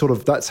 but it's sort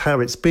of, that's how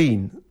it's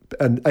been.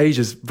 And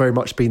Asia's very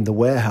much been the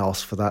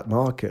warehouse for that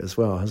market as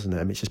well, hasn't it?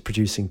 I mean, it's just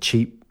producing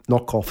cheap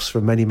knockoffs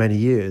for many, many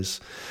years.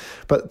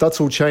 But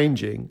that's all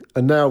changing.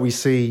 And now we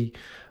see,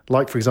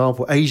 like, for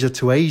example, Asia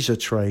to Asia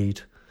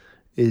trade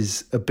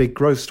is a big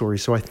growth story.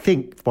 So I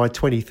think by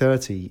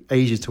 2030,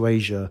 Asia to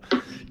Asia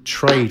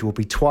trade will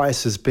be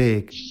twice as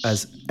big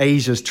as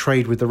Asia's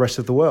trade with the rest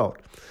of the world.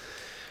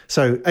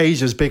 So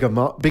Asia's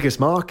biggest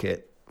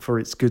market for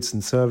its goods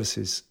and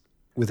services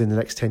within the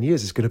next 10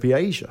 years is going to be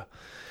Asia.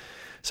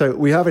 So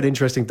we have an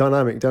interesting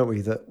dynamic, don't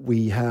we, that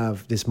we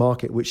have this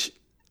market which,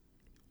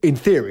 in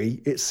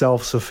theory, it's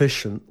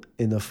self-sufficient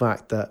in the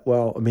fact that,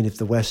 well, I mean, if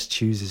the West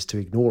chooses to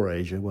ignore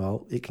Asia,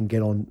 well, it can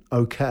get on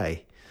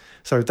okay.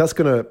 So that's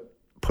going to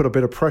put a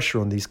bit of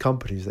pressure on these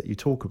companies that you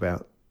talk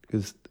about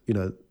because, you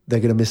know, they're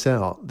going to miss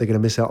out. They're going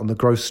to miss out on the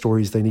growth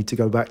stories. They need to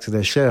go back to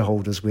their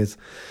shareholders with,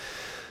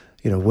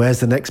 you know, where's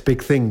the next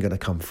big thing going to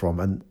come from?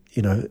 And,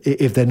 you know,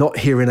 if they're not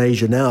here in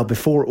Asia now,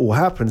 before it all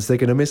happens, they're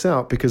going to miss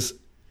out because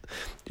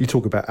you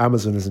talk about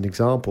Amazon as an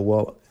example.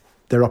 Well,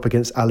 they're up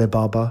against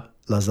Alibaba,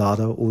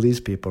 Lazada, all these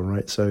people,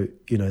 right? So,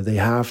 you know, they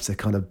have to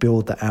kind of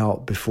build that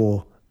out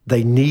before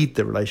they need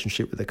the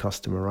relationship with the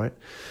customer, right?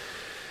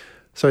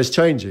 So it's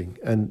changing,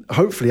 and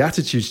hopefully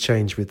attitudes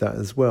change with that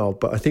as well.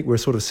 But I think we're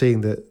sort of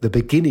seeing the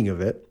beginning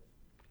of it.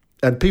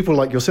 And people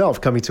like yourself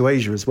coming to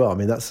Asia as well. I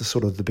mean, that's the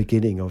sort of the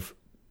beginning of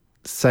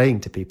saying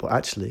to people,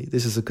 actually,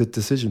 this is a good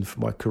decision for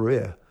my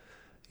career.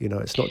 You know,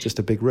 it's not just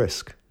a big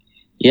risk.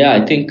 Yeah,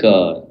 I think,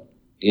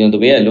 you know, the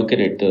way I look at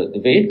it, the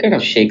way it kind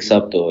of shakes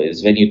up, though,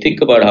 is when you think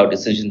about how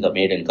decisions are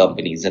made in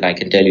companies, and I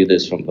can tell you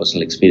this from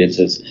personal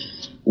experiences,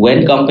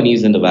 when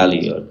companies in the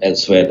Valley or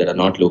elsewhere that are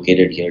not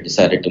located here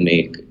decided to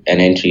make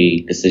an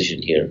entry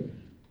decision here,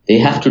 they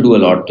have to do a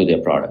lot to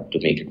their product to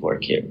make it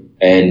work here.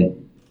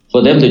 And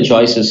for them, the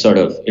choice is sort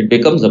of, it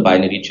becomes a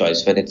binary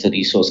choice when it's a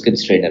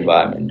resource-constrained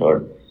environment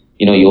or,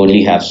 you know, you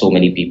only have so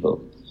many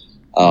people,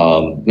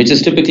 which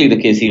is typically the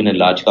case even in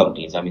large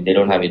companies. I mean, they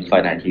don't have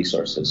infinite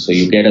resources. So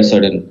you get a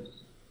certain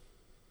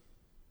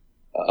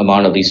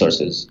amount of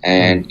resources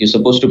and you're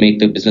supposed to make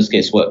the business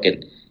case work.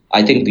 And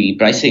I think the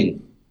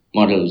pricing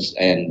models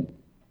and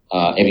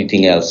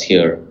everything else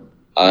here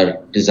are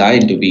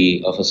designed to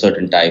be of a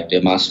certain type.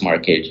 They're mass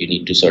market. You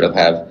need to sort of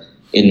have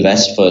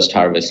invest first,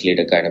 harvest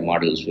later kind of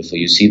models before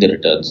you see the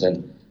returns.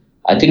 And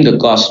I think the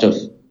cost of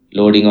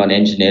loading on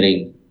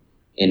engineering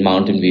in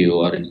Mountain View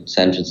or in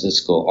San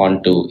Francisco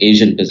onto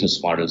Asian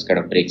business models kind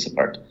of breaks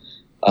apart.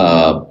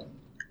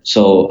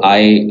 So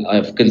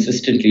I've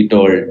consistently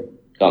told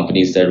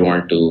companies that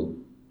want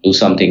to do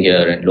something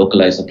here and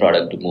localize the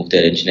product to move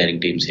their engineering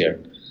teams here.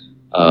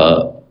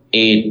 A,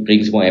 it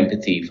brings more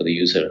empathy for the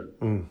user,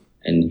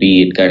 and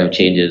B, it kind of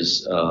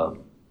changes,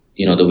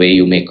 you know, the way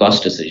you make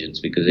cost decisions.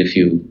 Because if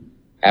you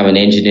have an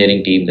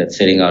engineering team that's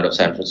sitting out of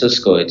San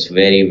Francisco, it's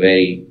very,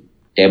 very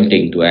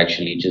tempting to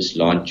actually just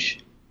launch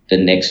the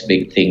next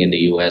big thing in the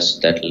US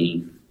that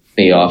will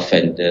pay off,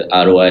 and the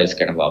ROI is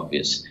kind of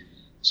obvious.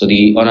 So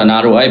on an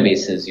ROI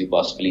basis, you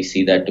possibly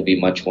see that to be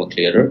much more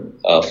clearer,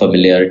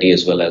 familiarity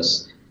as well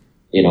as,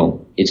 you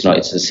know, it's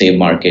the same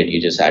market,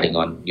 you're just adding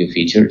on new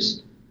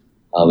features.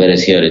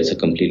 Whereas here, it's a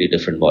completely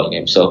different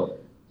ballgame. So,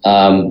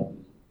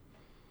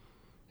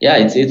 yeah,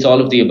 it's all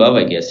of the above,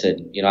 I guess.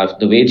 And, you know,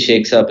 the way it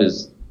shakes up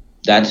is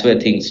that's where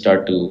things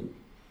start to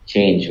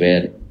change,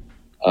 where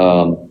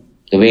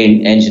the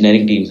way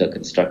engineering teams are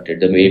constructed,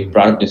 the way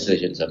product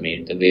decisions are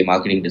made, the way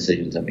marketing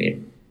decisions are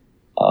made,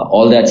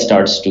 all that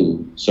starts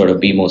to sort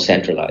of be more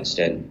centralized.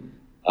 And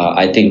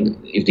I think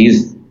if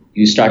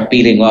you start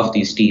peeling off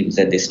these teams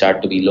and they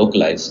start to be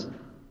localized,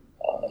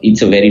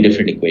 it's a very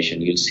different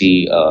equation. You'll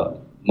see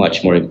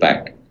much more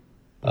impact.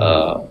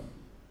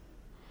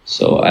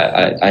 So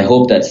I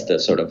hope that's the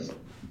sort of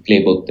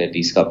playbook that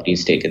these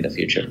companies take in the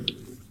future.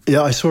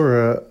 Yeah, I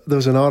saw there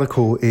was an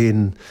article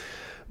in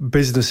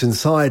Business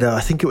Insider,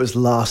 I think it was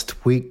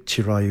last week,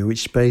 Chirayu,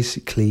 which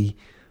basically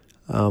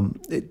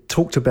it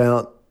talked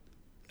about,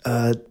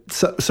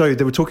 so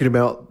they were talking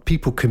about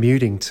people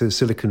commuting to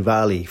Silicon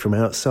Valley from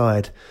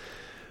outside.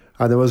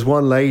 And there was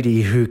one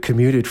lady who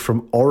commuted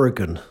from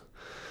Oregon,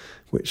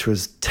 which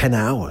was 10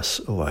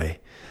 hours away.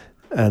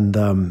 And,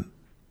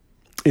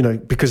 you know,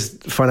 because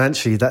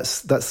financially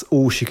that's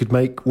all she could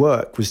make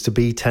work was to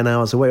be 10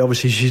 hours away.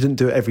 Obviously, she didn't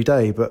do it every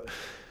day, but,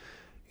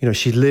 you know,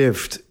 she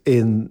lived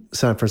in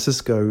San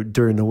Francisco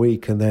during the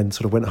week and then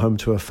sort of went home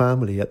to her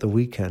family at the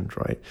weekend,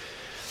 right?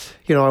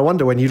 You know, I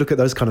wonder when you look at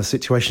those kind of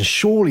situations,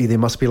 surely there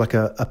must be like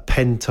a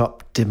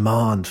pent-up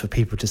demand for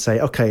people to say,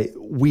 okay,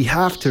 we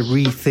have to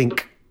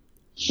rethink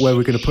where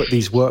we're going to put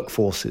these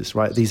workforces,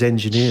 right? These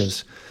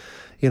engineers,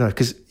 you know,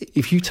 because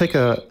if you take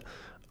a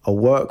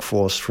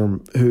workforce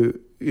from who,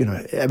 you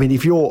know, I mean,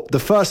 if you're the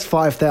first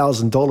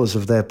 $5,000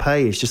 of their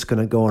pay is just going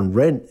to go on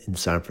rent in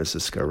San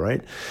Francisco,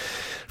 right?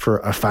 For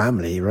a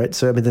family, right?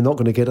 So, I mean, they're not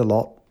going to get a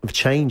lot of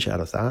change out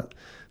of that.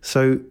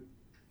 So,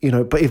 you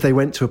know, but if they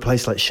went to a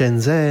place like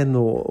Shenzhen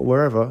or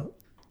wherever,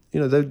 you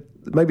know,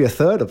 maybe a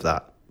third of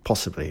that,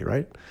 possibly,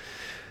 right?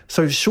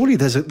 So surely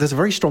there's a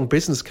very strong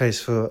business case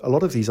for a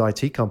lot of these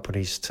IT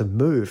companies to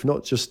move,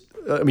 not just,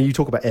 I mean, you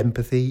talk about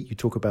empathy, you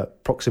talk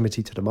about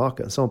proximity to the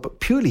market and so on, but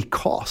purely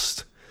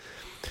cost.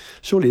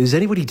 Surely, is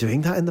anybody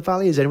doing that in the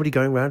Valley? Is anybody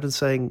going around and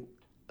saying,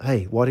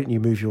 hey, why don't you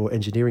move your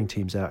engineering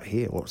teams out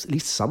here, or at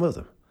least some of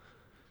them?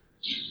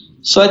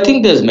 So I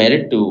think there's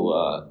merit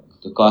to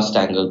the cost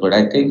angle, but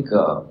I think,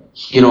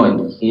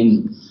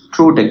 in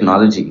true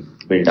technology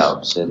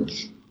build-outs and,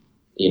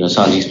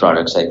 some of these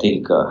products, I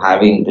think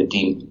having the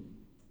team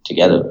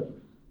together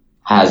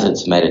has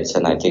its merits,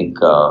 and I think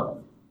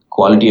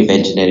quality of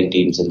engineering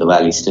teams in the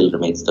Valley still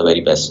remains the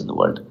very best in the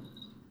world.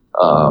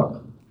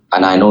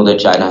 And I know that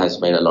China has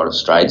made a lot of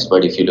strides,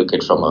 but if you look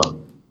at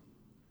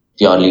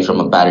purely from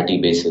a parity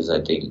basis,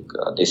 I think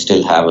they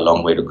still have a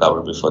long way to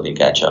cover before they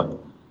catch up.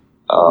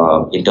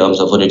 In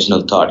terms of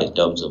original thought, in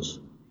terms of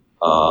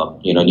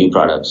new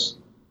products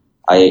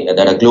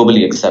that are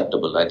globally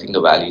acceptable, I think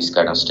the Valley is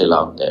kind of still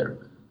out there.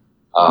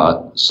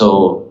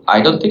 So I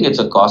don't think it's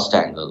a cost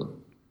angle.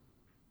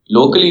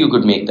 Locally, you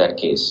could make that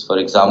case. For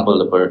example,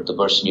 the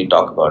person you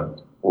talk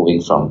about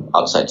moving from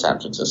outside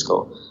San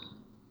Francisco,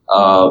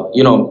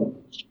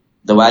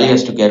 the Valley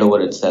has to get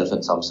over itself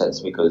in some sense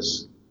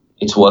because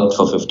it's worked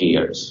for 50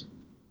 years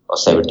or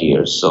 70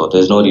 years. So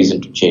there's no reason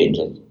to change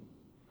it.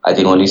 I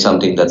think only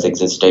something that's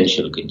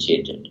existential can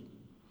change it.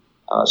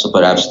 So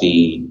perhaps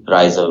the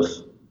rise of,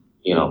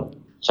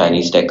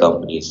 Chinese tech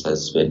companies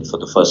has been, for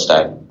the first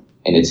time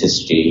in its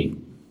history,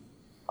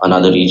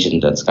 another region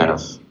that's kind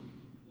of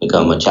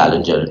become a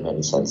challenger in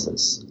many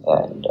senses.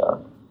 And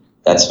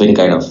that's been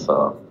kind of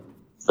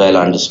well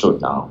understood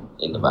now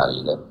in the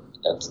Valley.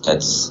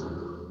 That's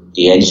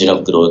the engine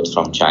of growth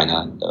from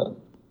China. And,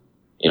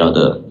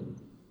 the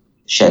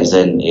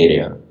Shenzhen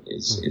area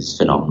is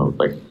phenomenal.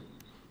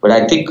 But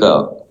I think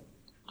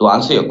to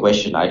answer your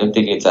question, I don't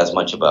think it's as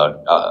much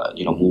about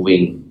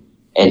moving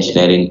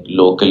engineering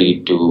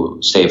locally to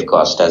save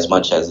cost as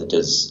much as it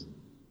is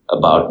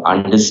about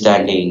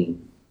understanding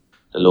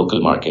the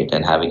local market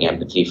and having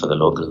empathy for the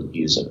local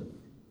user,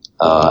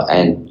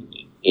 and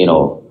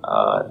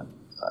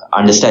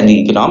understand the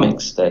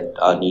economics that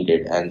are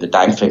needed and the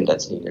time frame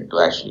that's needed to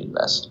actually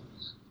invest.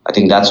 I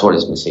think that's what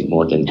is missing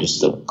more than just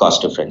the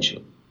cost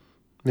differential.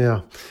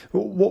 Yeah,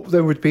 what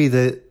there would be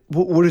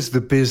what is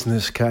the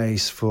business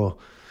case for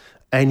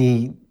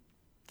any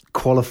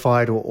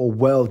qualified or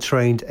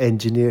well-trained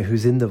engineer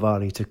who's in the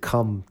Valley to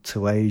come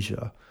to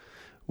Asia?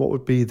 What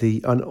would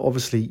be and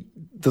obviously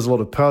there's a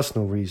lot of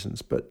personal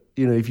reasons, but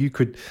if you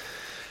could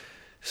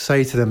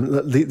say to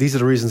them, these are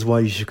the reasons why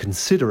you should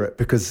consider it,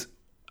 because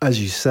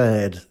as you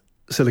said,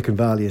 Silicon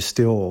Valley is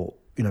still,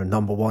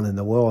 number one in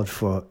the world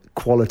for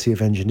quality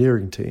of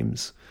engineering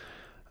teams.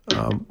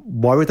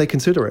 Why would they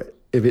consider it?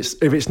 If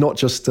it's not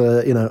just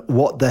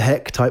what the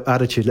heck type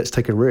attitude, let's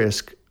take a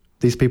risk.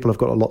 These people have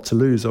got a lot to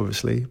lose,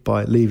 obviously,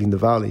 by leaving the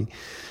Valley.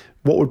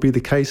 What would be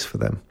the case for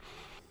them?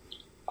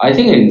 I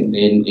think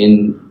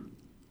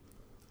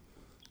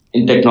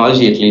in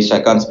technology, at least,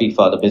 I can't speak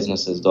for other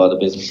businesses, though other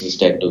businesses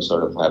tend to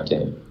sort of have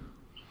their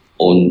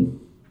own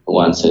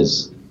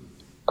nuances.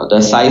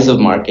 The size of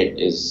market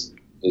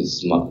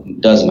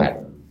does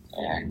matter,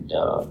 and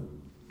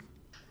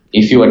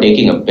if you are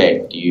taking a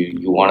bet,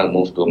 you want to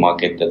move to a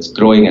market that's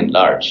growing and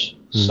large.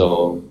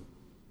 So,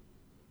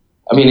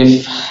 I mean,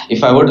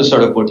 if I were to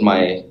sort of put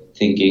my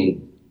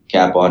thinking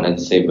cap on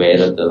and say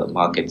where are the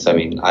markets, I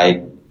mean,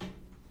 I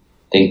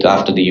think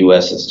after the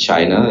US it's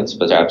China, it's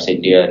perhaps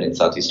India, and it's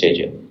Southeast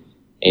Asia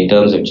in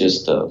terms of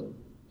just the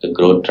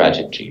growth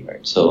trajectory,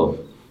 right? So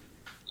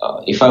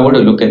if I were to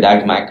look at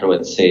that macro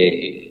and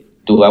say,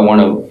 do I want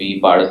to be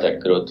part of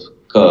that growth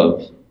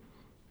curve?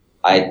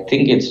 I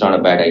think it's not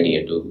a bad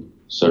idea to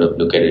sort of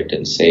look at it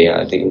and say,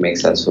 I think it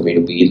makes sense for me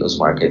to be in those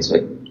markets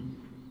where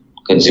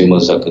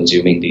consumers are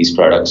consuming these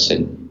products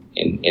and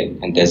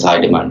there's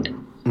high demand.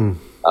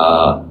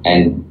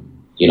 And,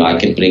 I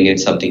can bring in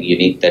something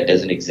unique that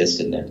doesn't exist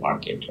in that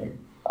market,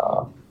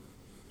 right?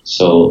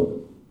 So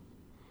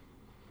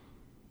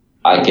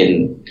I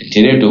can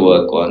continue to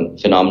work on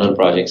phenomenal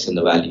projects in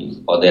the Valley,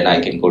 or then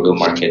I can go to a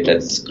market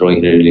that's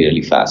growing really,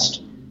 really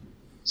fast.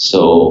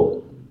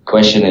 So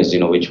question is,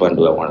 which one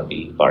do I want to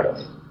be part of?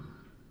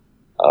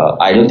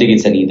 I don't think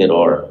it's an either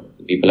or.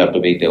 People have to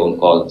make their own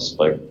calls,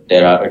 but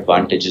there are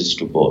advantages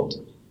to both.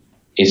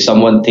 If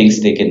someone thinks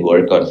they can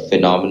work on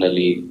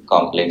phenomenally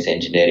complex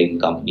engineering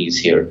companies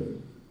here,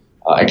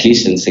 at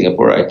least in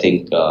Singapore, I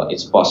think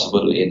it's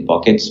possible in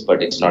pockets,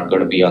 but it's not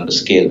going to be on the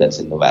scale that's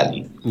in the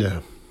Valley.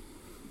 Yeah.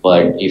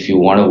 But if you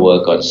want to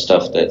work on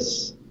stuff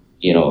that's,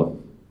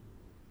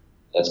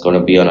 that's going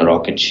to be on a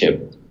rocket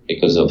ship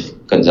because of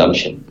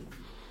consumption,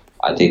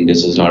 I think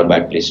this is not a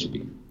bad place to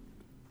be.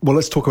 Well,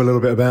 let's talk a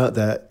little bit about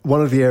that. One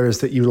of the areas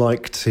that you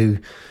like to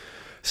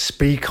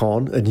speak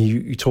on, and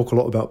you talk a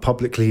lot about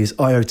publicly, is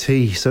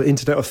IoT, so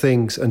Internet of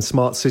Things and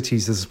smart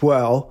cities as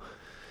well.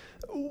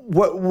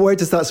 Where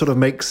does that sort of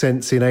make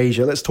sense in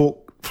Asia? Let's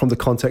talk from the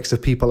context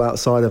of people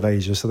outside of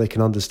Asia so they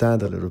can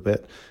understand a little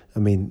bit. I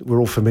mean, we're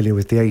all familiar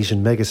with the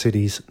Asian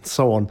megacities and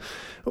so on.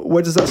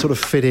 Where does that sort of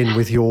fit in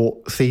with your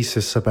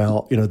thesis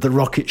about, the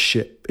rocket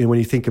ship, when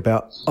you think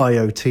about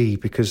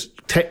IoT? Because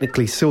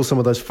technically still some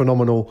of those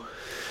phenomenal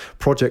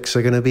projects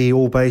are going to be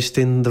all based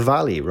in the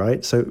Valley,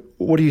 right? So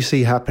what do you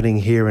see happening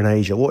here in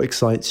Asia? What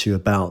excites you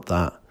about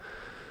that?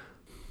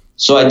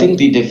 So I think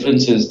the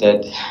difference is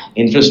that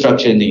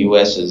infrastructure in the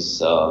US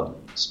is,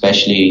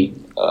 especially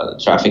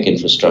traffic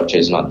infrastructure,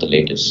 is not the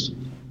latest.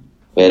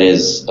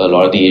 Whereas a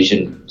lot of the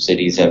Asian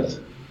cities have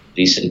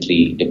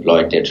recently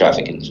deployed their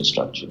traffic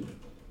infrastructure.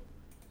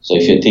 So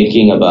if you're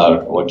thinking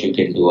about what you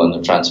can do on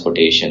the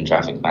transportation,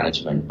 traffic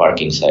management,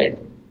 parking side,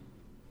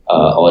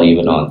 or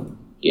even on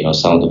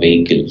some of the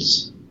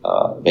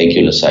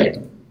vehicular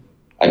side,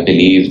 I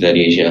believe that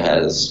Asia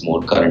has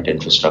more current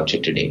infrastructure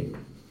today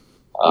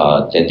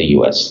than the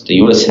US. The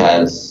US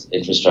has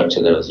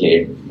infrastructure that was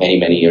laid many,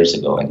 many years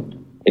ago, and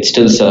it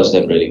still serves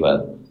them really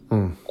well.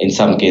 In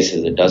some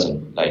cases, it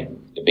doesn't. Like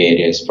the Bay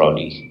Area is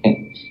probably,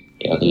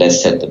 the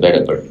less said, the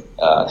better. But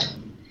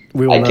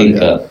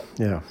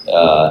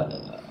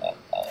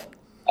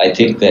I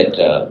think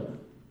that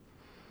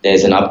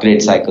there's an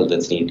upgrade cycle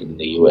that's needed in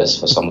the US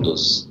for some of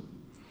those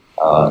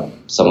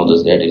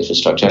dead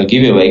infrastructure. I'll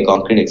give you a very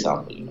concrete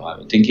example. I've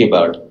been thinking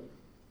about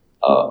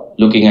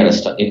looking at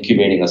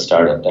incubating a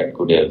startup that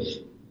could have,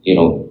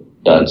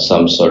 done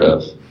some sort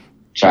of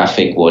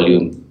traffic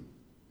volume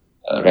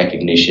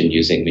recognition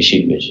using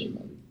machine vision.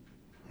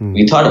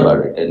 We thought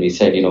about it and we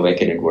said, where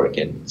can it work?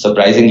 And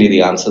surprisingly,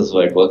 the answers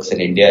were it works in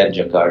India and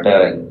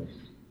Jakarta and,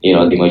 the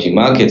emerging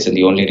markets. And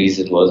the only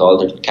reason was all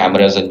the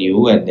cameras are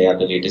new and they have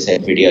the latest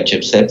NVIDIA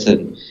chipsets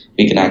and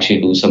we can actually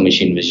do some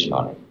machine vision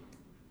on it.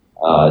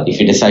 If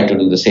you decide to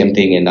do the same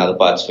thing in other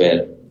parts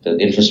where the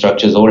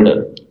infrastructure is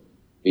older,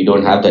 we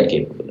don't have that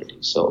capability.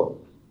 So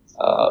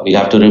we'll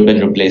have to rip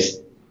and replace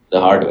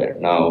the hardware.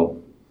 Now,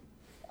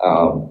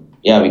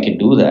 we can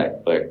do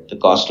that, but the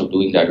cost of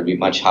doing that will be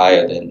much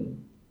higher than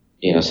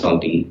some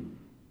of the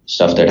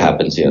stuff that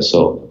happens here.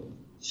 So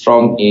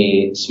from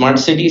a smart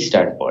city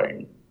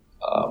standpoint,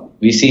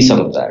 we see some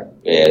of that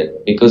where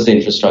because the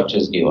infrastructure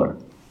is newer,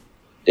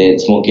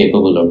 it's more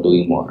capable of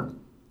doing more.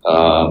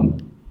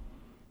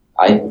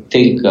 I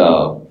think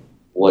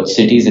what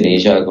cities in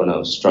Asia are going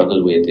to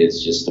struggle with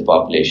is just the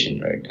population,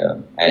 right?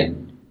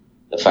 And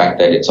the fact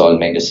that it's all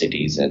mega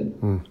cities and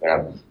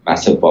have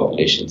massive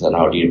populations, and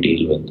how do you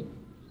deal with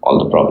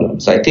all the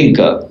problems? I think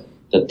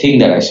the thing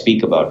that I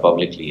speak about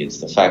publicly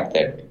is the fact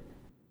that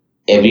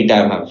every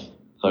time I've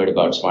heard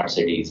about smart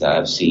cities, I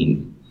have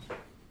seen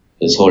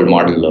this whole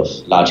model of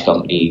large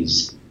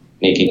companies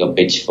making a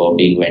pitch for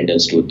being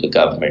vendors to the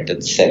government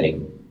and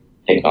selling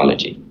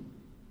technology.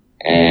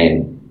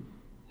 And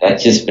that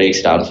just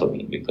breaks down for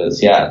me because,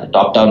 the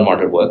top-down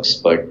model works,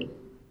 but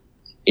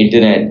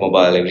internet,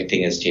 mobile,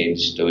 everything has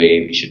changed the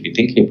way we should be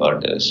thinking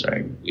about this,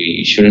 right?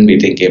 We shouldn't be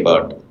thinking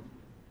about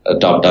a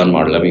top-down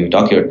model. I mean, we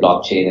talk about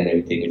blockchain and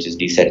everything, which is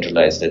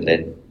decentralized, and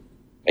then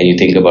when you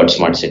think about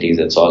smart cities,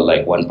 it's all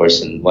like one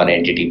person, one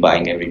entity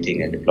buying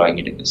everything and deploying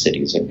it in the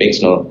cities.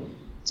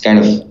 It's kind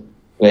of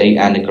very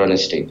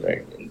anachronistic,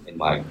 right, in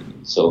my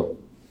opinion. So,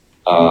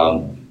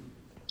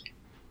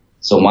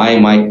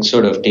 my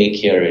sort of take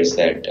here is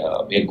that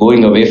we are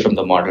going away from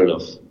the model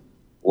of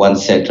one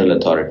central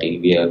authority.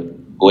 We are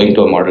going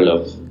to a model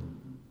of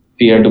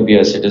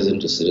peer-to-peer,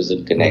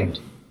 citizen-to-citizen connect,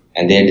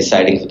 and they're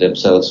deciding for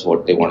themselves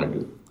what they want to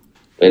do.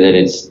 Whether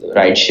it's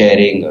ride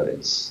sharing or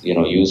it's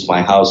use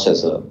my house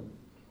as a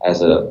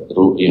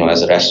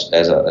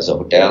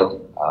hotel,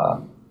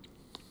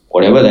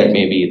 whatever that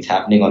may be, it's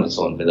happening on its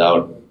own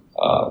without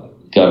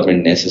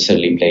government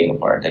necessarily playing a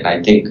part. And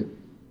I think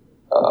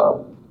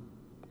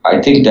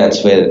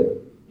that's where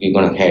we're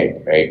going to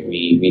head, right?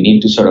 We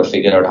need to sort of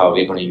figure out how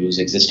we're going to use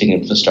existing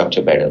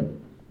infrastructure better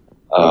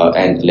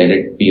and let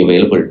it be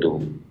available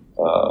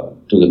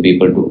to the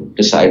people to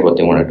decide what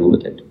they want to do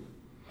with it,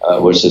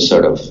 versus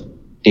sort of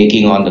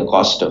taking on the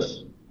cost of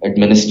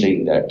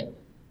administering that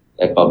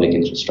public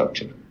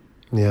infrastructure.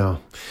 Yeah.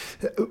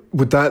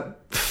 Would that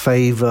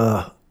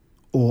favor,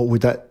 or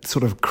would that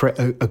sort of create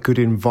a good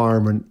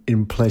environment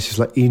in places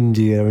like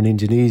India and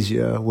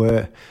Indonesia,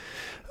 where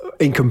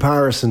in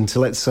comparison to,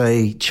 let's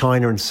say,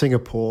 China and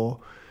Singapore,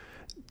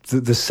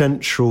 the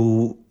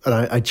central, and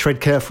I tread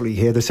carefully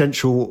here, the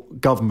central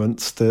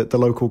governments, the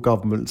local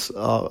governments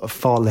are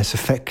far less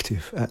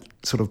effective at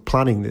sort of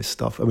planning this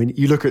stuff. I mean,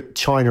 you look at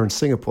China and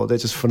Singapore, they're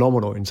just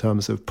phenomenal in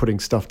terms of putting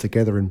stuff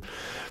together in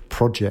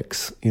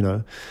projects,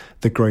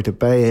 the Greater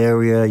Bay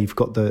Area, you've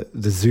got the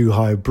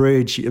Zhuhai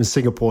Bridge, and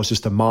Singapore's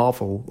just a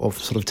marvel of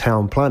sort of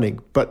town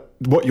planning. But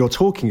what you're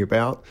talking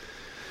about,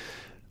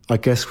 I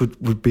guess,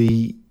 would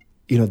be,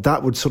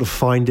 that would sort of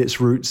find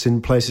its roots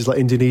in places like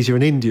Indonesia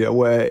and India,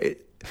 where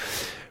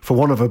for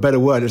want of a better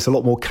word, it's a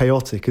lot more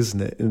chaotic,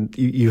 isn't it? And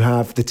you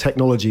have the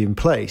technology in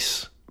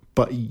place,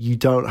 but you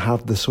don't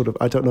have the sort of,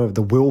 I don't know,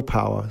 the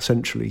willpower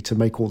essentially to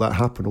make all that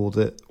happen, or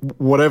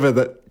whatever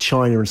that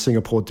China and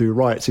Singapore do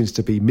right seems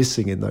to be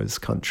missing in those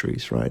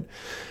countries, right?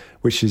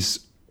 Which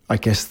is, I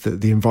guess,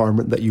 the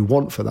environment that you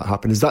want for that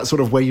happen? Is that sort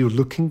of where you're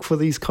looking for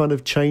these kind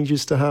of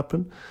changes to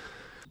happen?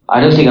 I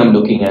don't think I'm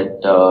looking at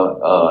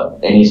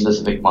any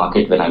specific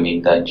market when I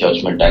make that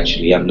judgment.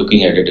 Actually, I'm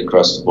looking at it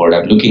across the board.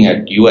 I'm looking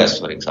at US,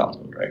 for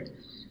example, right,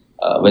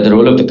 where the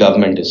role of the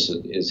government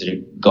is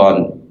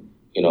gone,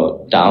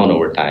 down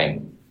over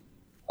time.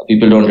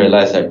 People don't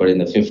realize that, but in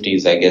the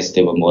 50s, I guess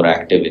they were more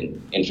active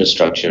in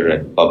infrastructure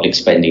and public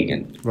spending,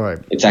 and right.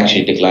 It's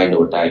actually declined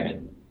over time.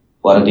 And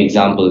one of the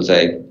examples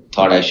I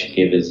thought I should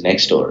give is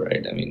Nextdoor,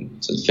 right? I mean,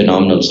 it's a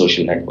phenomenal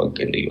social network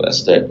in the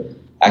US that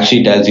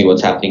actually tells you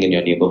what's happening in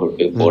your neighborhood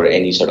before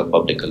any sort of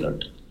public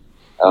alert.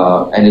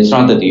 And it's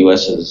not that the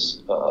US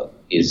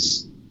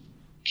is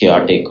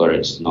chaotic or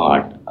it's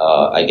not.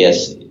 I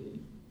guess,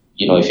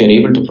 if you're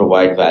able to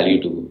provide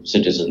value to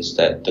citizens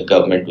that the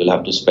government will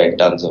have to spend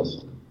tons of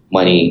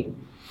money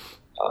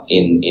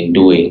in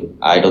doing,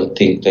 I don't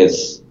think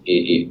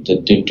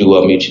the two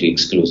are mutually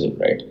exclusive,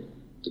 right?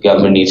 The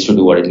government needs to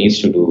do what it needs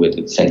to do with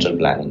its central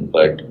planning,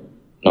 but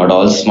not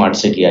all smart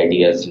city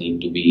ideas need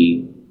to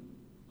be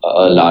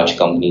a large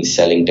company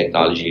selling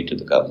technology to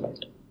the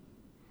government.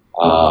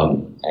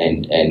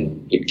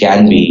 And it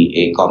can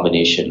be a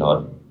combination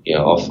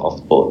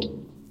of both.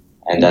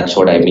 And that's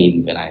what I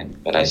mean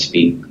when I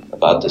speak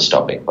about this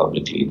topic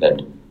publicly,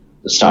 that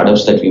the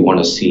startups that we want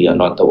to see are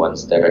not the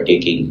ones that are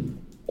taking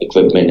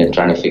equipment and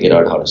trying to figure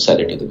out how to sell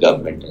it to the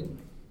government. And,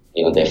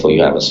 therefore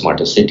you have a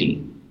smarter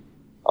city.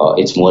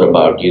 It's more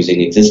about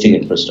using existing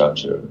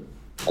infrastructure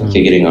and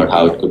figuring out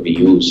how it could be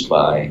used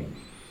by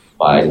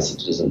the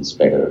citizens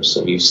better.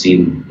 So we've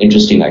seen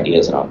interesting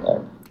ideas around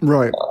that.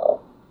 Right.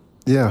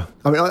 Yeah.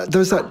 I mean, there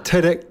was that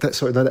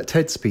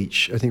TED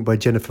speech, I think, by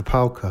Jennifer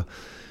Palker,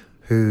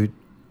 who,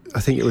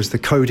 I think it was the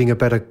Coding a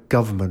Better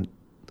Government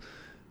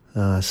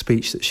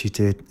speech that she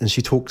did. And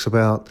she talks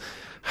about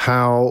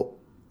how,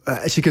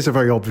 she gives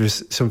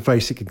some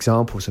basic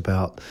examples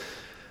about,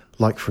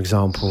 like, for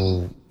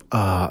example,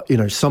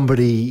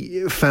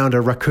 somebody found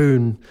a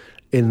raccoon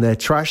in their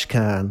trash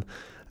can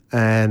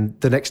and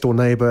the next door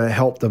neighbor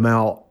helped them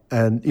out.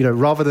 And,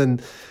 rather than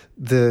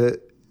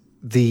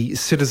the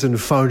citizen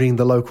phoning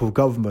the local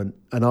government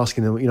and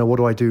asking them, what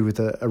do I do with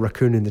a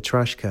raccoon in the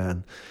trash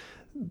can?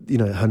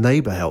 Her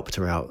neighbor helped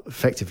her out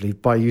effectively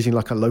by using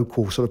like a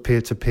local sort of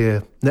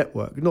peer-to-peer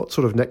network, not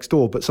sort of next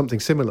door, but something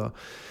similar.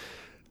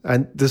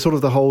 And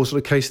the whole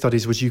sort of case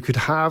studies was you could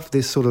have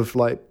this sort of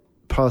like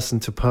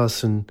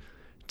person-to-person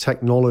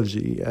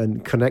technology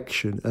and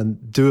connection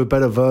and do a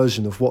better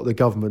version of what the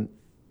government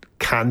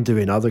can do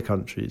in other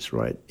countries,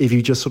 right? If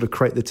you just sort of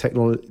create the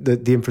technology,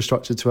 the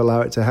infrastructure to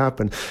allow it to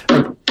happen.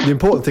 And the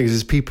important thing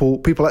is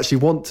people actually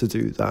want to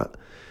do that.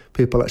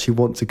 People actually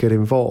want to get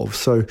involved.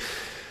 So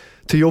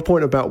to your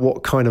point about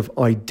what kind of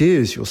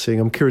ideas you're seeing,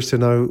 I'm curious to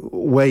know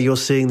where you're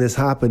seeing this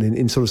happen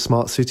in sort of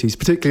smart cities,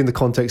 particularly in the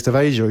context of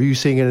Asia. Are you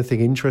seeing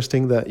anything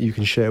interesting that you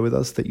can share with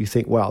us that you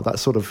think, wow,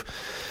 that's sort of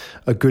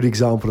a good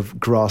example of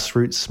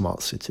grassroots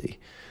smart city?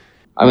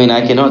 I mean,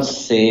 I cannot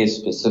say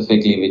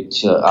specifically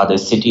which other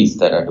cities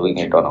that are doing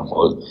it on a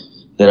whole.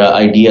 There are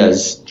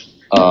ideas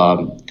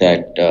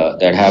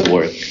that have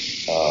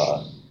worked,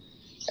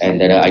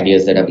 and there are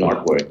ideas that have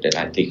not worked. And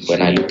I think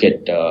when I look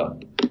at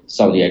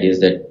some of the ideas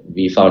that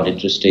we found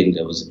interesting,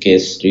 there was a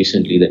case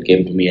recently that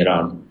came to me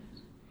around,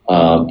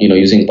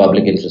 using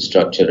public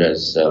infrastructure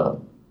as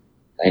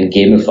and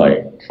gamify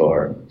it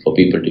for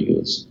people to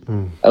use.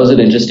 That was an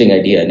interesting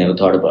idea. I never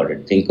thought about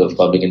it. Think of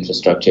public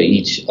infrastructure,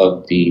 each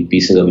of the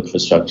pieces of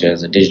infrastructure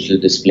as a digital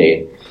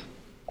display,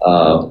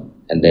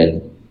 and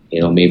then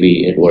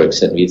maybe it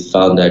works. And we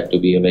found that to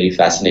be a very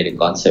fascinating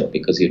concept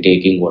because you're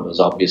taking what was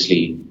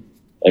obviously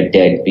a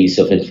dead piece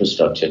of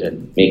infrastructure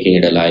and making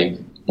it alive,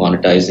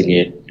 monetizing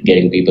it,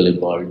 getting people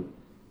involved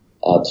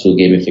through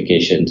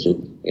gamification,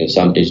 through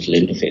some digital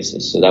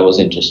interfaces. So that was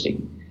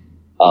interesting.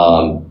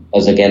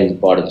 As again,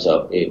 bottoms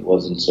up, it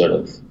wasn't sort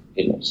of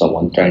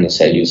someone trying to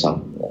sell you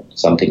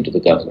something to the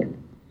government.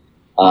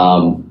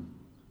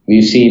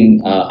 We've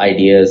seen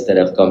ideas that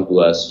have come to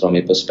us from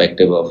a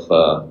perspective of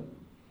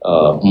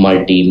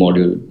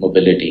multimodal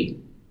mobility,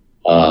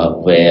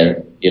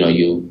 where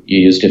you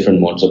use different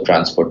modes of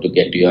transport to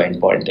get to your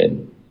endpoint,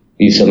 and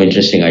we have some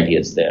interesting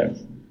ideas there.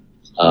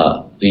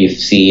 We've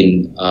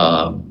seen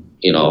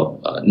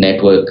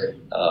network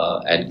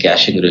and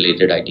caching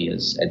related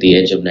ideas at the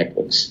edge of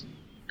networks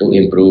to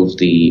improve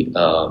the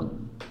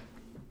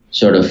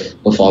sort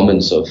of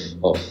performance of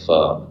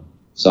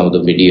some of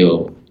the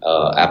video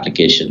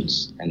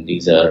applications, and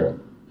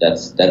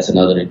that's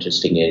another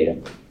interesting area.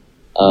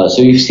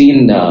 So we've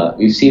seen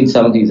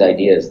some of these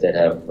ideas that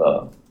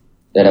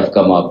have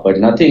come up, but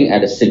nothing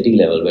at a city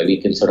level where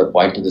we can sort of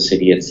point to the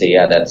city and say,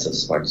 yeah, that's a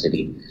smart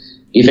city.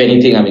 If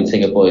anything, I mean,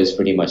 Singapore is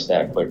pretty much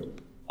that, but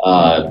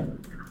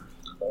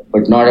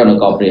not on a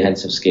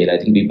comprehensive scale. I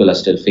think people are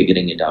still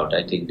figuring it out.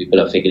 I think people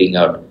are figuring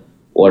out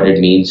what it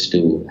means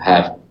to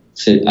have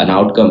an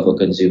outcome for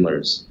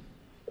consumers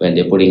when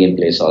they're putting in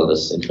place all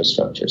this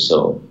infrastructure.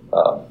 So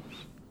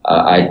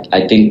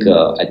I think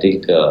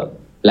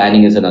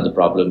planning is another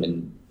problem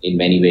in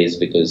many ways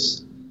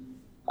because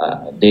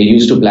they're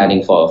used to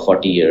planning for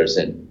 40 years,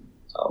 and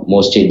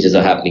most changes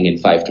are happening in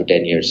 5 to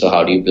 10 years. So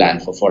how do you plan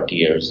for 40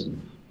 years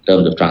in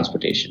terms of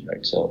transportation,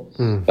 right? So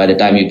by the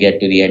time you get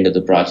to the end of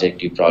the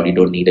project, you probably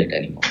don't need it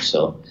anymore.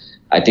 So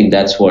I think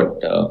that's what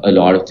a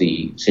lot of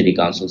the city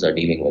councils are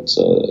dealing with.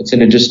 So it's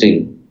an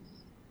interesting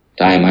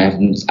time.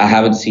 I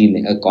haven't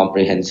seen a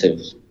comprehensive,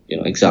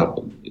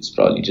 example. It's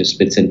probably just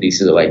bits and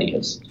pieces of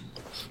ideas.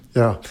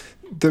 Yeah,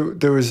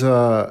 there was.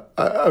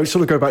 I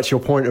sort of go back to your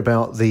point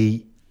about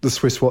the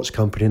Swiss watch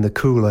company and the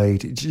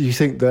Kool-Aid. Do you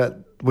think that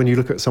when you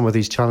look at some of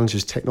these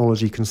challenges,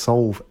 technology can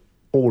solve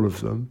all of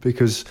them?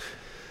 Because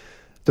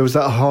there was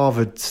that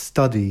Harvard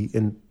study,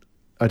 and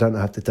I don't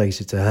have the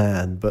data to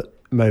hand, but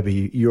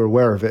maybe you're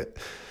aware of it.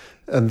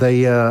 And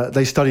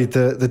they studied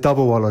the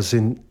double-wallahs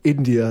in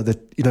India that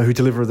who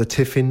deliver the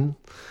tiffin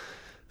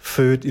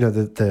food,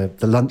 the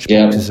lunch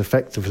boxes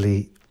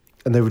effectively,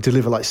 and they would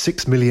deliver like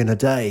 6 million a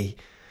day,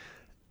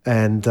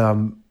 and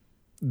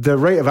the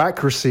rate of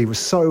accuracy was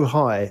so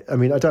high. I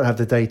mean, I don't have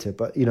the data,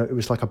 but it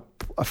was like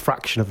a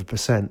fraction of a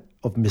percent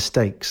of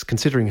mistakes,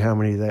 considering how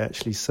many they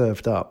actually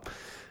served up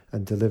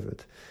and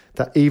delivered.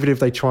 That even if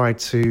they tried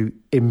to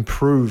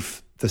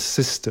improve the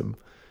system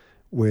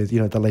with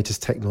the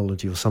latest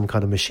technology or some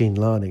kind of machine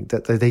learning,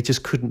 that they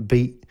just couldn't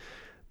beat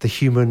the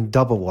human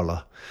double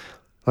wallah.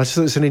 I just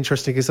thought it's an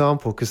interesting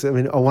example because I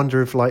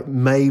wonder if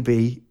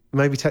maybe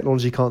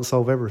technology can't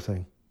solve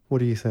everything. What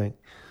do you think?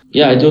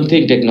 Yeah, I don't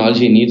think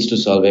technology needs to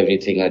solve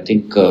everything. I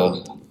think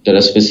there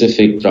are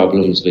specific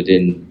problems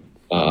within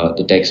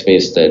the tech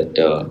space that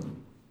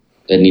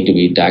need to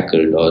be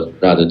tackled, or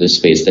rather the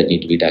space that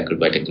need to be tackled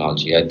by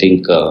technology. I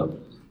think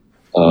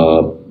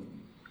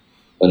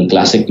one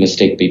classic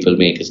mistake people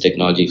make is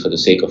technology for the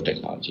sake of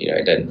technology,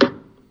 right? And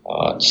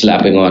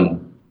slapping on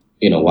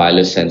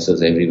wireless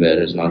sensors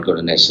everywhere is not going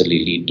to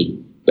necessarily lead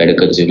to better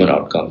consumer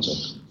outcomes or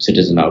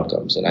citizen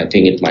outcomes. And I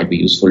think it might be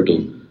useful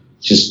to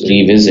just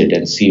revisit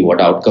and see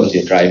what outcomes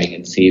you're driving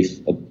and see if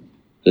a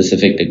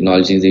specific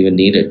technology is even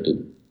needed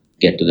to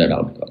get to that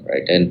outcome,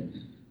 right? And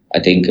I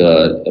think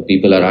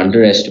people are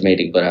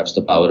underestimating perhaps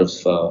the power of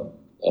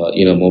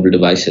mobile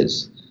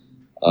devices.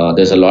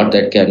 There's a lot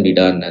that can be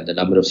done, and the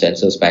number of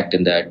sensors packed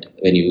in that,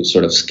 when you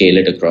sort of scale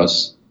it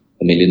across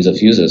millions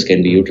of users,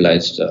 can be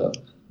utilized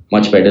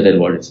much better than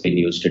what it's been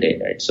used today,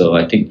 right? So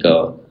I think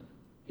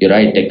you're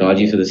right.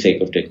 Technology for the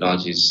sake of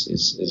technology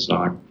is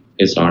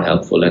not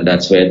helpful, and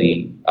that's where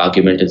the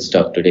argument is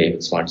tough today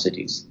with smart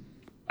cities.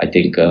 I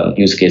think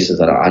use cases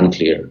are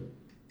unclear.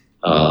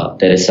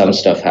 There is some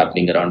stuff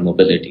happening around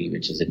mobility,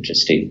 which is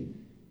interesting,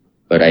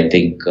 but I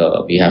think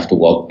we have to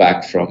walk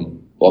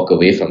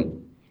away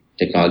from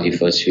technology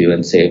first view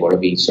and say,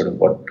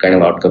 what kind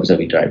of outcomes are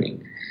we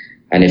driving?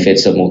 And if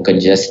it's a more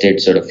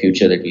congested sort of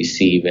future that we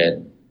see where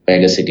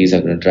mega cities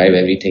are going to drive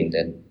everything,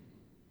 then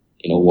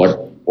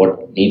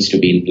what needs to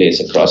be in place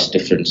across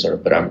different sort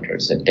of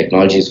parameters, and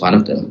technology is one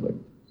of them, but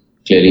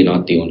clearly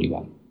not the only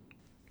one.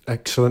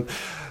 Excellent.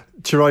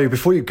 Chirayu,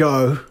 before you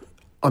go,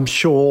 I'm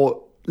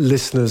sure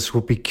listeners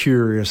will be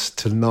curious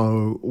to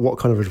know what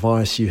kind of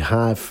advice you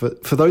have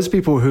for those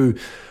people who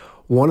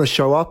want to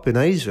show up in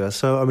Asia.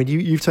 So,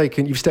 you've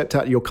stepped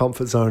out of your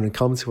comfort zone and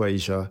come to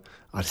Asia.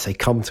 I'd say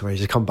come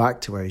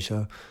back to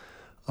Asia.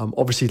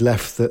 Obviously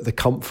left the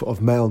comfort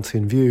of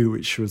Mountain View,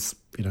 which was,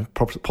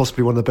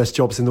 possibly one of the best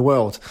jobs in the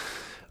world.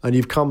 And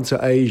you've come to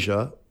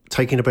Asia,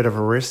 taking a bit of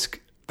a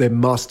risk. There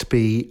must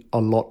be a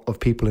lot of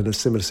people in a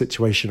similar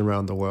situation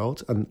around the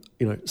world. And,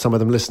 some of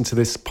them listen to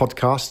this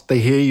podcast, they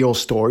hear your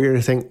story and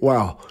they think,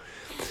 wow,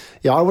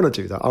 yeah, I want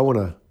to do that. I want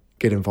to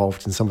get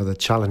involved in some of the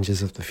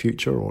challenges of the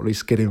future, or at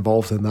least get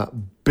involved in that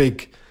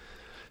big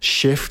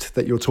shift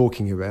that you're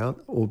talking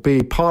about, or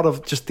be part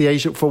of just the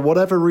Asia, for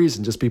whatever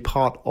reason, just be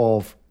part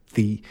of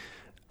the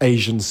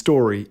Asian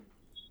story.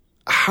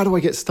 How do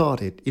I get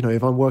started?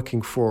 If I'm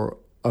working for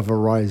a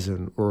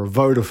Verizon or a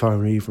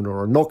Vodafone even,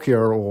 or a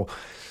Nokia or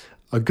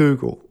a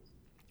Google,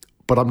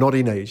 but I'm not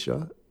in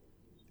Asia,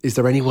 is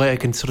there any way I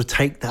can sort of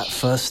take that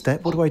first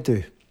step? What do I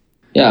do?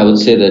 Yeah, I would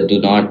say that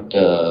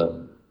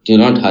do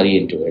not hurry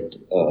into it.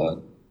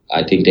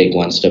 I think take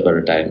one step at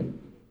a time.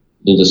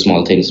 Do the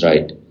small things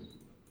right.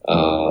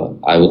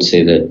 I would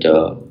say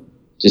that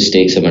just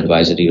take some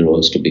advisory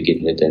roles to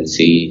begin with and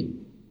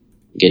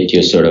get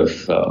your sort of,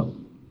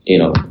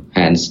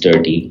 hands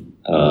dirty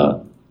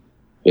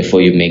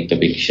before you make the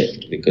big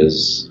shift.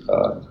 Because,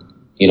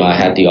 I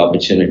had the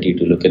opportunity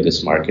to look at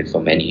this market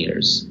for many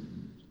years.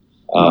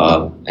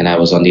 And I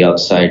was on the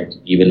outside,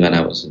 even when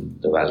I was in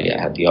the Valley. I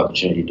had the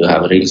opportunity to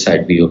have a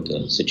ringside view of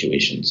the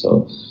situation.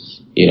 So,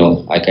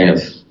 I kind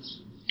of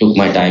took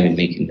my time in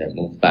making that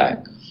move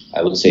back.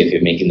 I would say if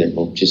you're making that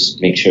move,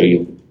 just make sure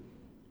you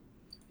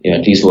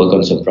at least work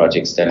on some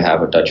projects that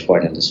have a touch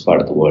point in this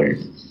part of the world.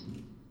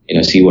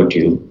 See what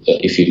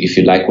if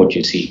you like what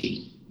you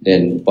see,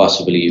 then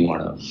possibly you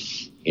want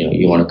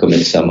to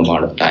commit some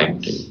amount of time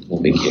to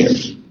moving here.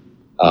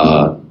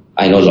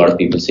 I know a lot of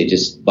people say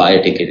just buy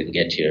a ticket and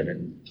get here,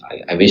 and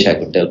I wish I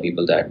could tell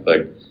people that,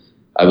 but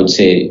I would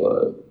say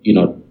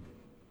do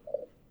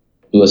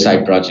a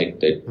side project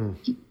that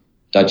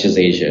touches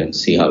Asia and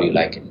see how you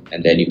like it.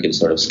 And then you can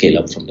sort of scale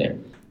up from there.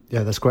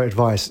 Yeah, that's great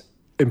advice.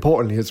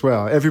 Importantly as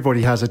well,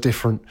 everybody has a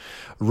different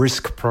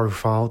risk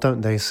profile,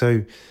 don't they?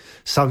 So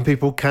some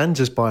people can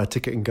just buy a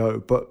ticket and go,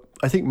 but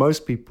I think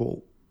most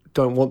people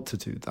don't want to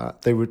do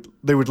that. They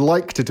would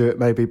like to do it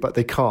maybe, but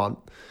they can't.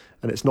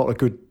 And it's not a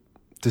good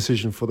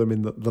decision for them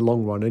in the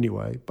long run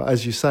anyway. But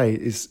as you say,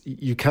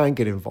 you can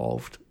get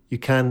involved. You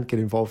can get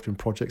involved in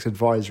projects,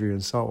 advisory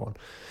and so on,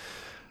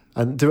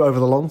 and do it over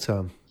the long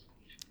term.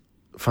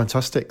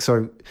 Fantastic.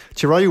 So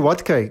Chirayu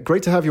Wadke,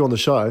 great to have you on the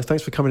show.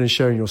 Thanks for coming and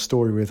sharing your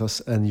story with us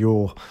and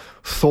your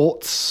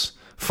thoughts,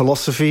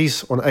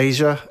 philosophies on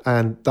Asia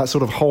and that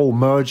sort of whole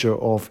merger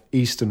of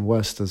East and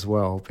West as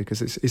well,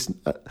 because it's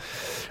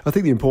I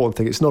think the important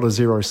thing, it's not a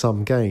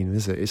zero-sum game,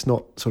 is it? It's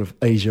not sort of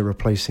Asia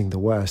replacing the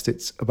West.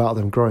 It's about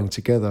them growing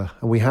together,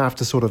 and we have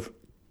to sort of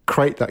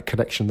create that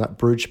connection, that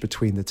bridge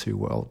between the two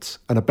worlds,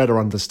 and a better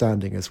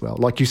understanding as well.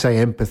 Like you say,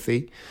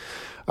 empathy,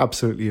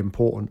 absolutely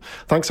important.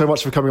 Thanks so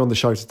much for coming on the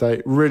show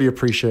today. Really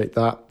appreciate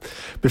that.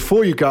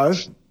 Before you go,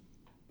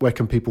 where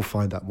can people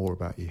find out more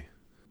about you?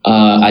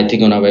 I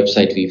think on our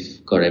website,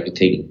 we've got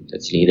everything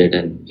that's needed.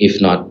 And if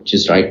not,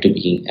 just write to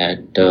me at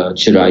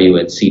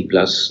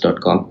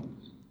Chirayu@SeedPlus.com.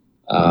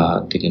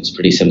 I think it's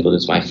pretty simple.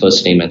 It's my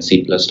first name at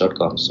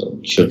SeedPlus.com. So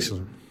it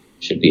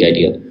should be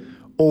ideal.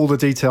 All the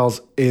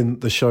details in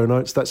the show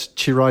notes. That's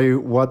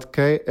Chirayu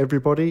Wadke,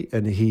 everybody.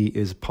 And he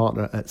is a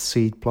partner at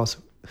SeedPlus.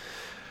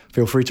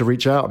 Feel free to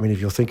reach out. I mean,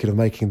 if you're thinking of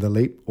making the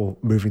leap or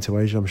moving to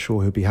Asia, I'm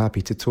sure he'll be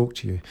happy to talk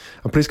to you.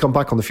 And please come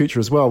back on the future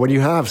as well. When you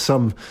have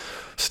some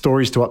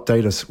stories to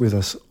update us with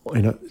us,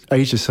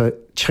 Asia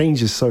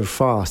changes so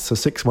fast. So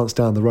 6 months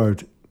down the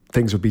road,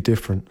 things would be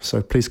different.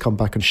 So please come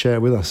back and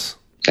share with us.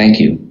 Thank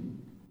you.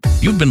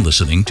 You've been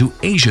listening to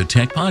Asia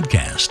Tech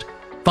Podcast.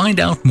 Find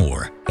out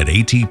more at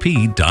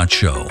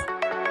atp.show.